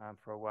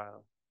for a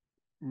while.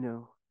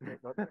 No.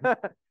 Well,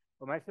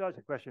 my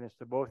theological question is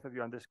to both of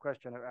you on this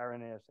question of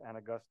Irenaeus and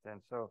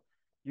Augustine. So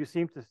you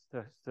seem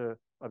to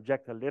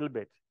object a little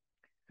bit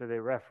to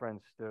the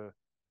reference to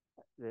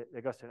the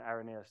Augustine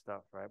Irenaeus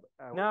stuff, right?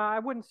 No, I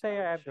wouldn't say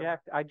I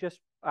object.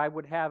 I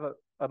would have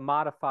a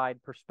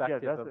modified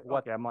perspective of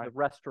what the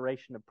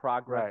restoration of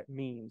progress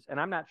means. And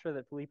I'm not sure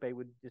that Felipe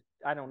would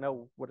I don't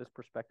know what his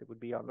perspective would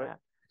be on that.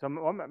 So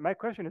my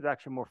question is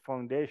actually more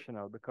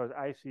foundational, because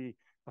I see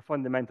a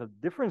fundamental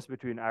difference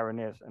between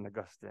Irenaeus and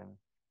Augustine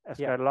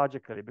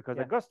eschatologically, because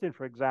Augustine,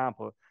 for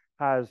example,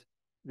 has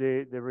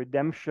the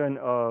redemption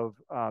of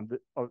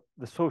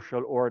the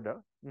social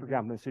order, for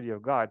example, in the city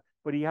of God,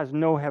 but he has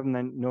no new heaven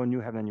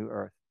and new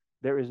earth.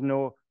 There is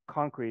no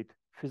concrete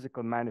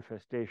physical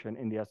manifestation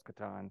in the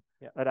eschaton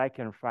that I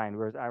can find,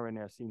 whereas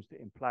Irenaeus seems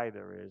to imply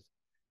there is.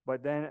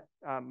 But then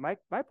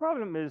my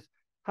problem is,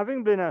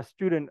 having been a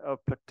student of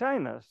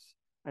Plotinus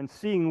and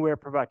seeing where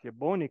Privatia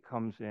Boni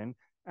comes in,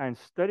 and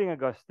studying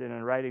Augustine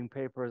and writing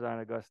papers on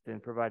Augustine,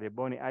 Privatia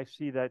Boni, I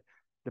see that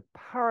the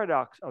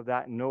paradox of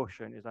that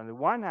notion is, on the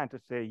one hand, to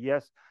say,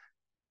 yes,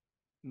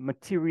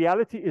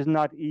 materiality is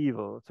not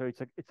evil, so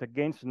it's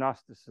against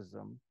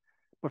Gnosticism.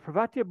 But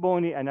Privatia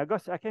Boni and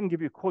Augustine, I can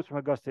give you quotes from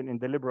Augustine in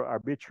De Libero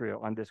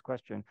Arbitrio on this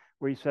question,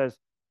 where he says,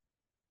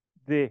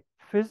 the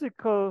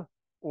physical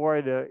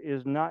order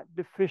is not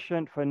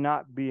deficient for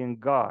not being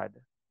God,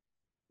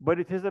 but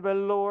it is of a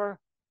lower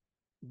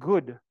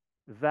good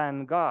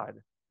than God,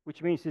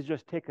 which means he's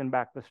just taken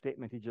back the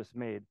statement he just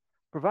made.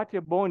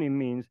 Privatia Boni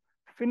means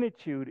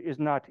finitude is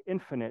not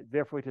infinite,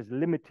 therefore it is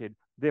limited,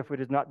 therefore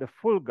it is not the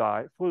full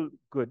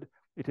good,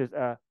 it is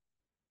a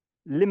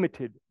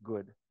limited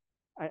good.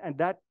 And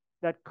that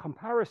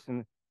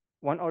comparison,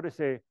 one ought to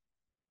say,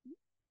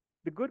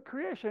 the good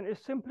creation is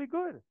simply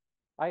good.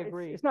 I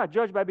agree. It's not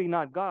judged by being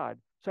not God.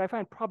 So I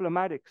find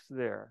problematics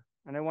there.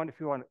 And I wonder if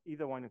you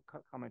either want to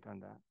comment on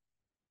that.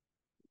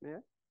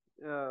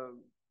 Yeah.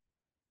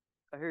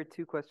 I heard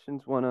two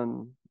questions, one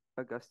on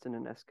Augustine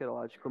and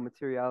eschatological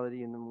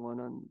materiality, and then one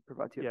on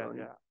Privatia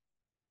Boni.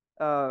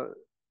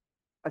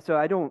 So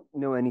I don't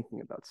know anything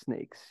about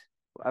snakes.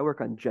 I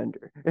work on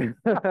gender.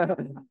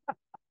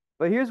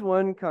 But here's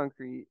one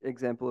concrete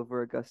example of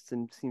where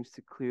Augustine seems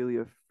to clearly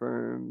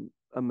affirm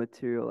a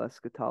material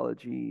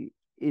eschatology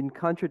in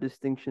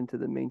contradistinction to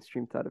the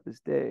mainstream thought of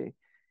his day,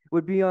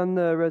 would be on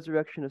the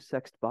resurrection of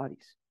sexed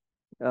bodies.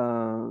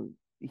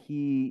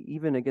 He,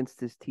 even against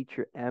his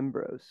teacher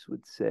Ambrose,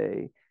 would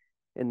say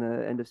in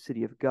the End of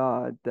City of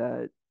God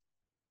that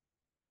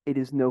it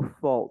is no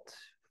fault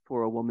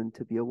for a woman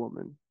to be a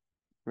woman,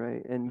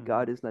 right? And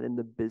God is not in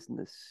the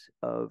business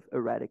of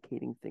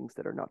eradicating things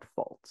that are not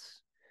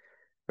faults,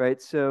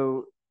 right?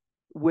 So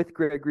with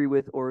Gregory,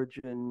 with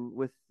Origen,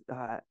 with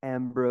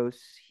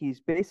Ambrose, he's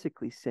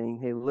basically saying,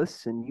 hey,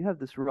 listen, you have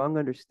this wrong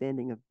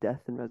understanding of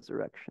death and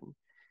resurrection.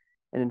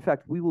 And in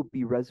fact, we will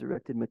be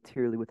resurrected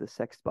materially with the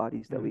sexed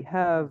bodies that we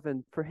have.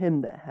 And for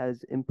him, that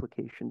has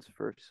implications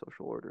for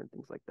social order and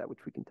things like that,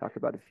 which we can talk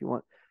about if you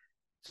want.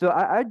 So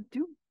I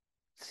do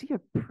see a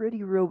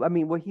pretty real, I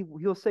mean, what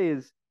he'll say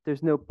is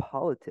there's no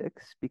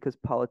politics, because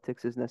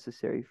politics is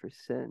necessary for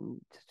sin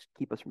to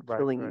keep us from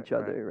killing each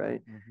other,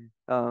 right?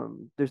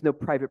 There's no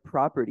private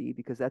property,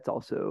 because that's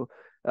also,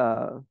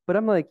 but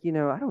I'm like,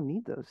 I don't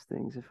need those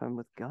things if I'm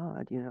with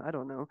God, I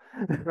don't know.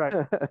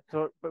 Right.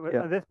 So, but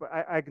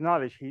I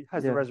acknowledge he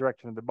has the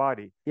resurrection of the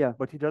body,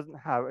 but he doesn't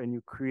have a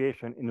new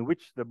creation in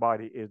which the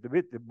body is.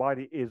 The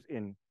body is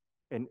in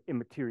an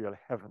immaterial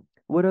heaven.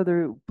 What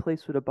other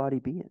place would a body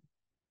be in?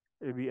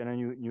 It would be in a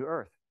new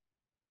earth.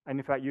 And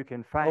in fact, you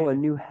can find a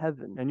new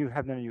heaven, a new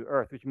heaven and a new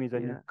earth, which means a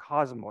new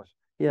cosmos.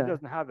 He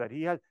doesn't have that.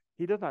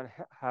 He does not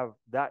have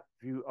that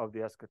view of the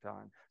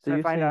eschaton. So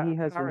you're saying he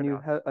has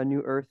a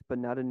new earth, but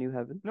not a new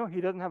heaven? No, he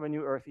doesn't have a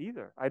new earth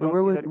either.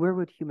 Where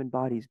would human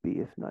bodies be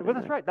if not? Well,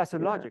 that's right. That's the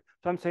logic.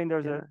 So I'm saying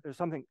there's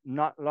something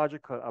not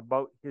logical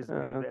about his the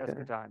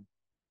eschaton,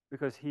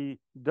 because he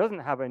doesn't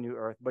have a new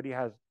earth, but he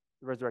has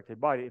the resurrected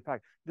body. In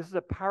fact, this is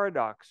a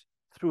paradox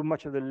through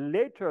much of the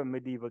later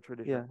medieval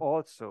tradition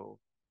also.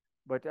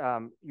 But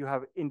you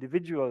have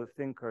individual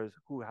thinkers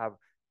who have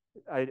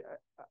a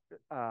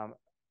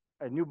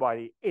new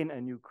body in a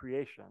new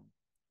creation,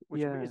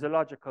 which is a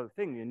logical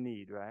thing you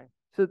need, right?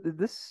 So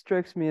this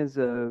strikes me as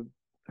a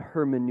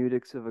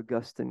hermeneutics of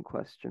Augustine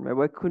question, right?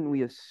 Why couldn't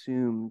we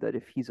assume that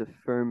if he's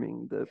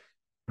affirming the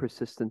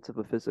persistence of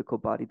a physical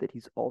body, that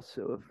he's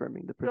also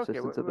affirming the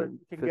persistence of a physical?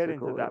 We can get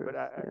into that, but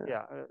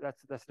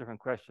that's a different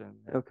question.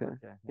 Okay.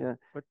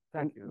 But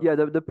thank you. Yeah,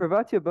 the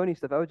Privatia Boni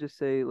stuff, I would just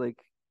say, like,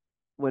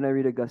 when I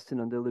read Augustine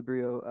on De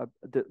Libero,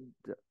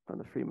 on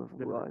the freedom of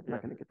will. I'm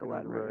not going to get the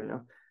Latin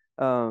right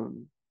now.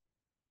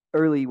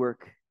 Early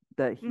work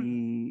that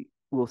he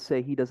will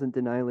say he doesn't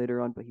deny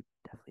later on, but he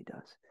definitely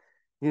does.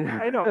 You know?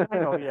 I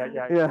know,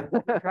 yeah.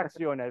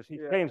 Tracciones, he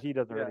claims he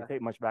doesn't really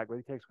take much back, but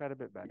he takes quite a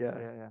bit back.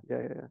 Yeah.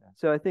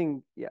 So I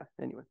think,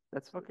 anyway,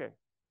 that's okay.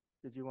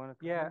 Did you want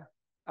to? Yeah.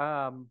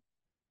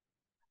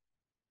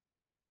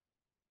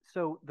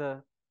 So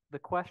the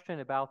question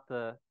about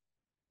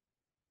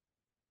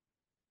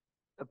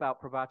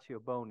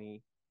Provatio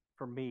Boni,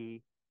 for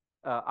me,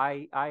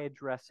 I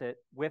address it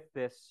with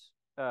this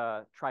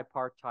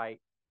tripartite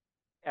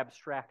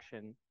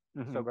abstraction.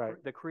 So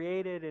the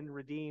created and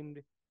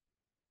redeemed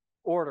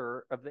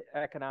order of the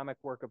economic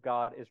work of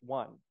God is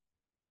one.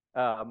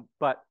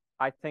 But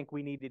I think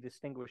we need to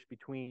distinguish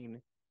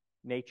between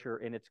nature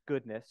and its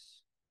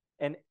goodness,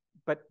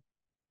 but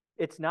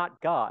it's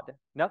not God.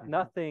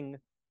 Nothing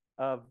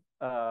of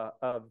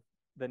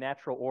the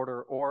natural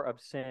order or of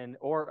sin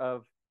or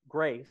of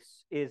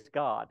grace is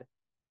God.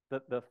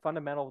 The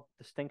fundamental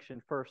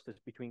distinction first is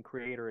between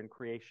creator and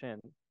creation.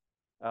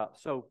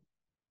 So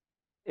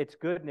its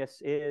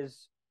goodness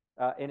is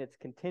in its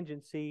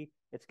contingency.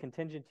 Its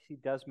contingency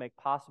does make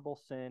possible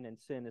sin, and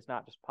sin is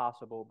not just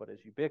possible, but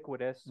is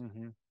ubiquitous.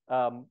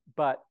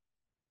 But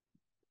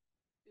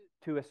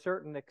to a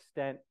certain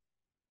extent,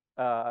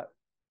 I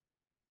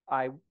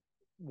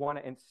want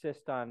to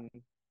insist on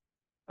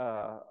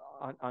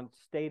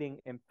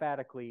stating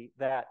emphatically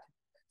that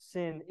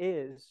sin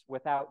is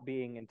without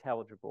being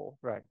intelligible,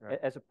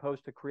 as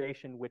opposed to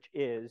creation, which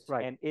is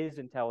and is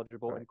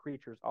intelligible, and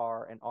creatures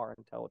are and are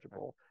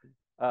intelligible,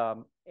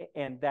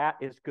 and that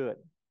is good.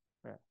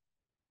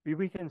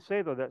 We can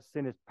say, though, that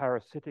sin is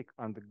parasitic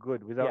on the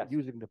good without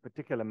using the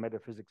particular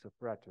metaphysics of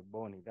Provatio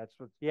Boni. That's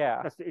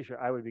the issue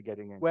I would be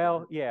getting into.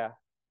 Well, yeah.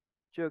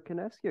 Joe, can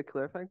I ask you a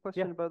clarifying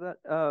question about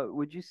that?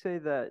 Would you say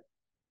that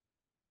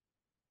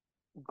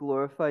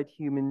glorified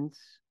humans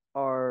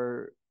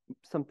are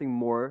something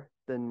more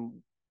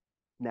than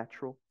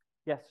natural?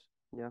 Yes.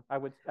 Yeah. I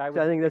would I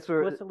think that's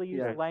explicitly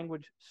use the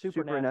language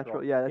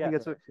supernatural. Yeah, I think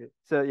that's what.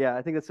 So yeah,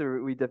 I think that's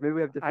maybe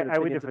we have different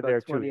opinions about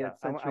 20th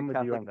century I'm with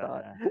Catholic you on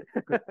thought.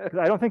 Because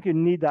I don't think you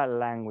need that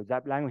language.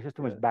 That language has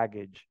too much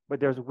baggage. But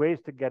there's ways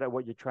to get at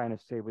what you're trying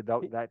to say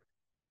without that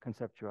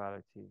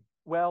conceptuality.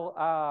 Well,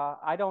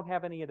 I don't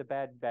have any of the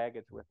bad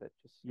baggage with it.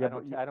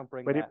 I don't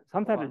bring that.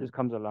 Sometimes it just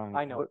comes along.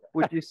 I know.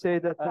 Would you say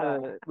that?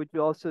 Would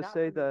you also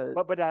say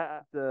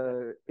that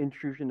the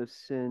intrusion of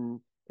sin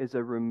is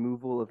a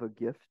removal of a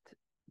gift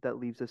that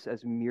leaves us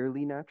as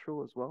merely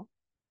natural as well?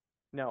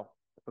 No.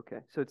 Okay,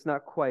 so it's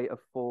not quite a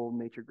full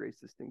nature grace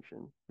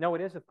distinction. No,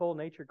 it is a full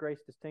nature grace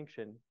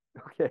distinction.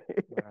 Okay.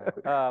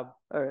 All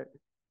right.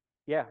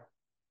 Yeah,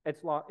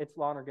 it's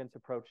Lonergan's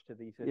approach to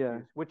these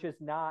issues, which is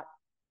not.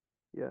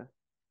 Yeah.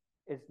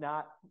 Is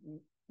not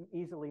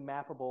easily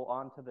mappable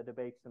onto the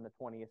debates in the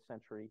 20th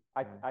century.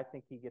 I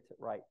think he gets it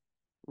right.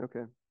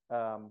 Okay.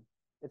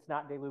 It's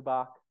not de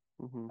Lubac,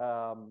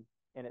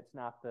 and it's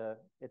not the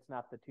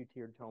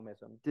two-tiered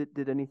Thomism.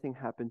 Did anything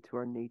happen to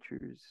our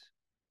natures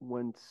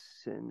once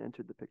sin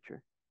entered the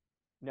picture?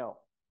 No.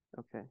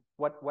 Okay.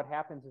 What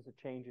happens is a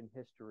change in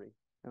history.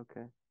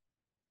 Okay.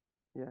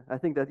 Yeah, I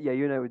think that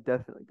you and I would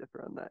definitely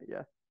differ on that.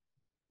 Yeah.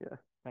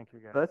 Thank you,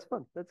 guys. That's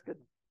fun. That's good.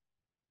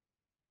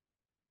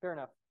 Fair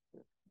enough.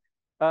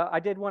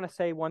 I did want to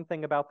say one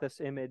thing about this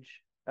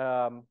image.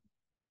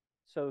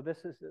 So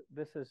this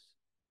is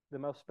the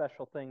most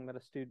special thing that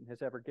a student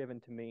has ever given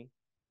to me.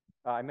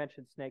 I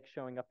mentioned snakes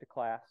showing up to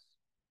class.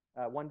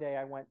 One day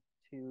I went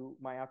to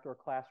my outdoor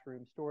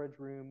classroom storage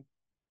room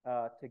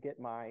to get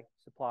my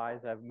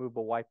supplies. I have a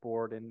movable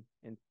whiteboard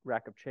and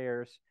rack of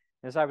chairs.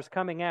 And as I was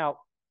coming out,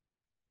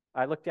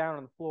 I looked down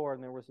on the floor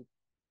and there was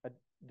a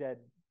dead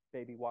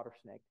baby water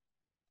snake.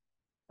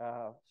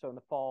 So in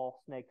the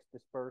fall, snakes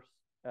disperse.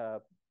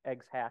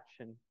 Eggs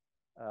hatch and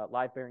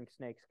live-bearing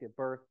snakes give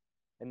birth,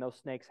 and those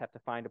snakes have to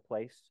find a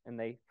place, and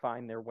they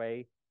find their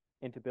way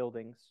into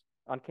buildings.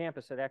 On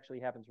campus, it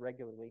actually happens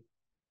regularly.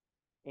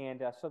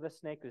 And so this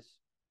snake is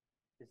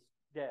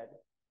dead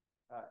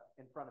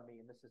in front of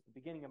me, and this is the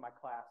beginning of my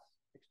class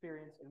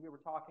experience, and we were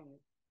talking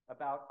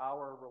about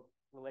our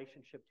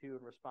relationship to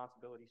and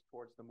responsibilities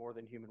towards the more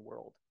than human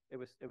world. It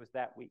was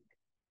that week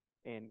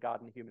in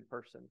God and the Human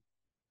Person.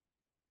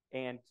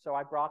 And so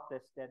I brought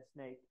this dead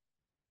snake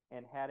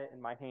and had it in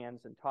my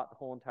hands and taught the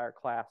whole entire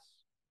class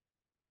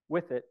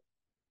with it.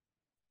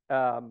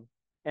 And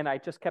I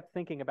just kept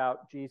thinking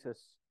about Jesus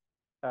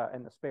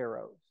and the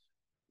sparrows.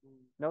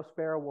 No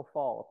sparrow will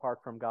fall apart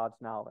from God's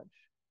knowledge.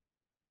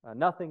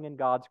 Nothing in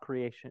God's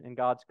creation, in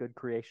God's good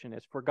creation,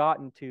 is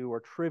forgotten to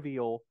or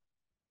trivial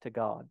to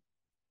God.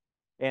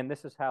 And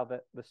this is how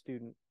the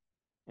student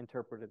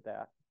interpreted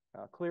that.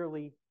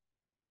 Clearly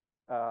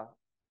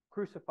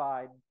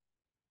crucified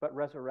but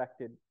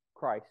resurrected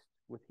Christ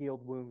with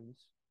healed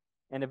wounds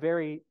and a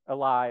very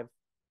alive,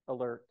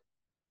 alert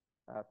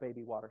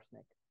baby water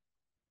snake.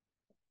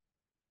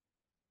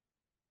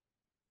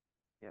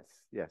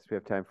 Yes, we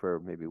have time for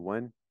maybe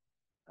one.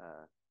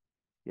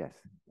 Yes.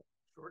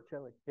 Short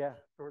chili. Yeah,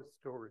 short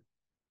story.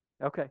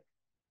 Okay.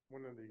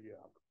 one of the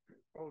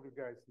older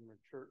guys in the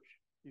church,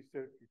 he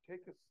said, if you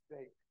take a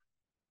snake,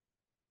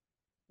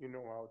 you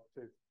know how it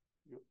says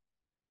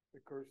the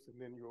curse, and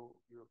then you'll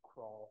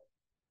crawl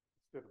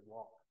instead of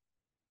walk.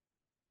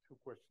 Two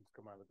questions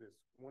come out of this.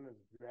 One is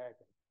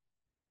dragon.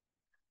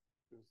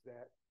 Does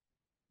that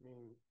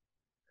mean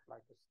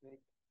like a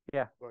snake?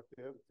 Yeah. But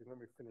the other thing, let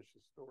me finish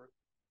the story.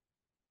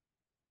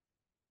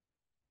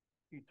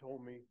 He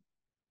told me,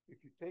 if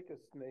you take a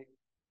snake,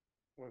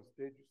 when it's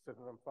dead, you set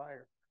it on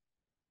fire,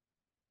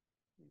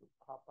 it'll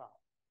pop out.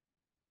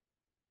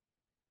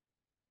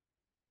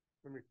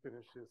 Let me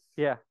finish this.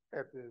 Yeah.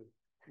 At the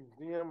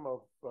Museum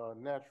of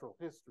Natural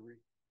History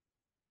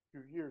a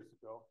few years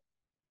ago,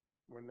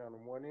 went down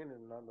on one end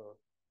and on the,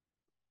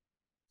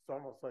 it's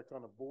almost like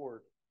on a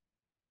board,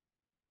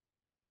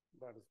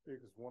 about as big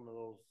as one of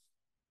those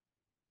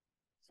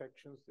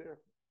sections there.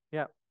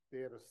 Yeah. They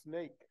had a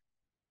snake.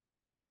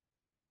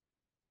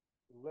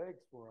 The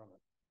legs were on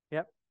it.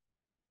 Yep.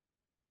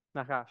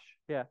 Nagash.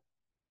 Yeah.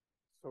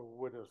 So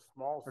with a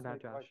small Or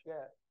snake Nagash. like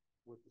that,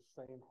 with the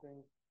same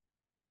thing,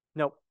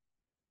 Nope.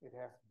 it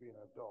has to be an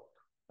adult.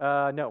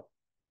 No.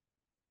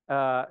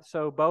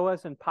 So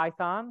boas and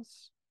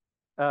pythons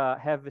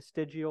have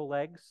vestigial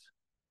legs.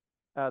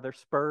 They're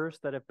spurs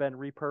that have been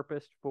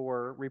repurposed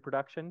for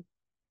reproduction.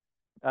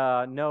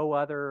 No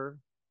other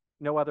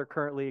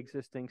currently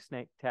existing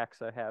snake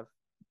taxa have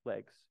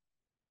legs.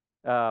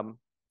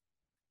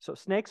 So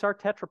snakes are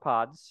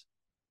tetrapods.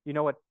 You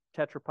know what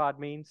tetrapod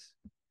means?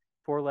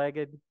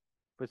 Four-legged,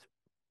 which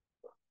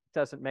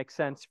doesn't make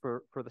sense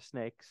for the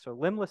snake. So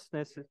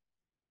limblessness,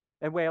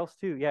 and whales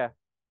too, yeah.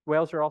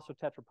 Whales are also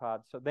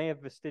tetrapods, so they have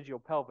vestigial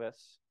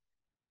pelvis.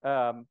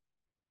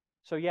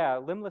 So yeah,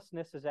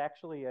 limblessness is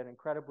actually an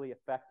incredibly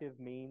effective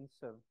means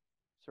of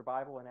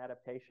survival and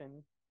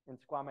adaptation. In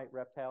squamate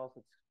reptiles,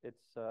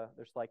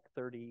 there's like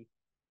 30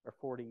 or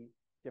 40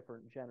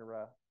 different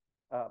genera.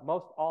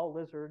 Most all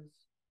lizards,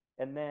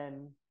 and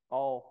then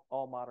all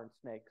modern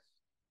snakes.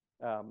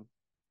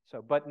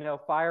 But no,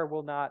 fire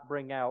will not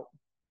bring out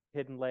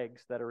hidden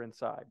legs that are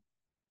inside.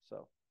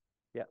 So,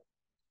 yeah.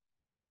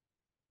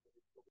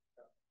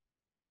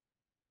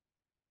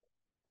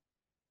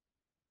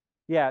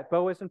 Yeah,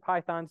 boas and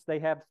pythons, they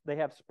have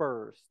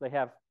spurs. They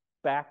have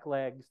back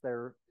legs.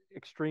 They're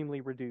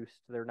extremely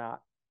reduced. They're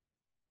not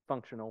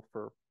functional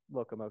for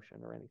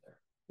locomotion or anything.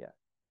 Yeah.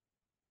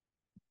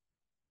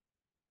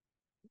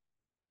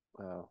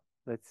 Well,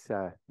 let's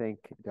thank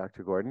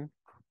Dr. Gordon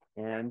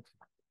and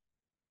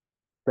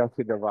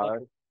Dr. Guevara.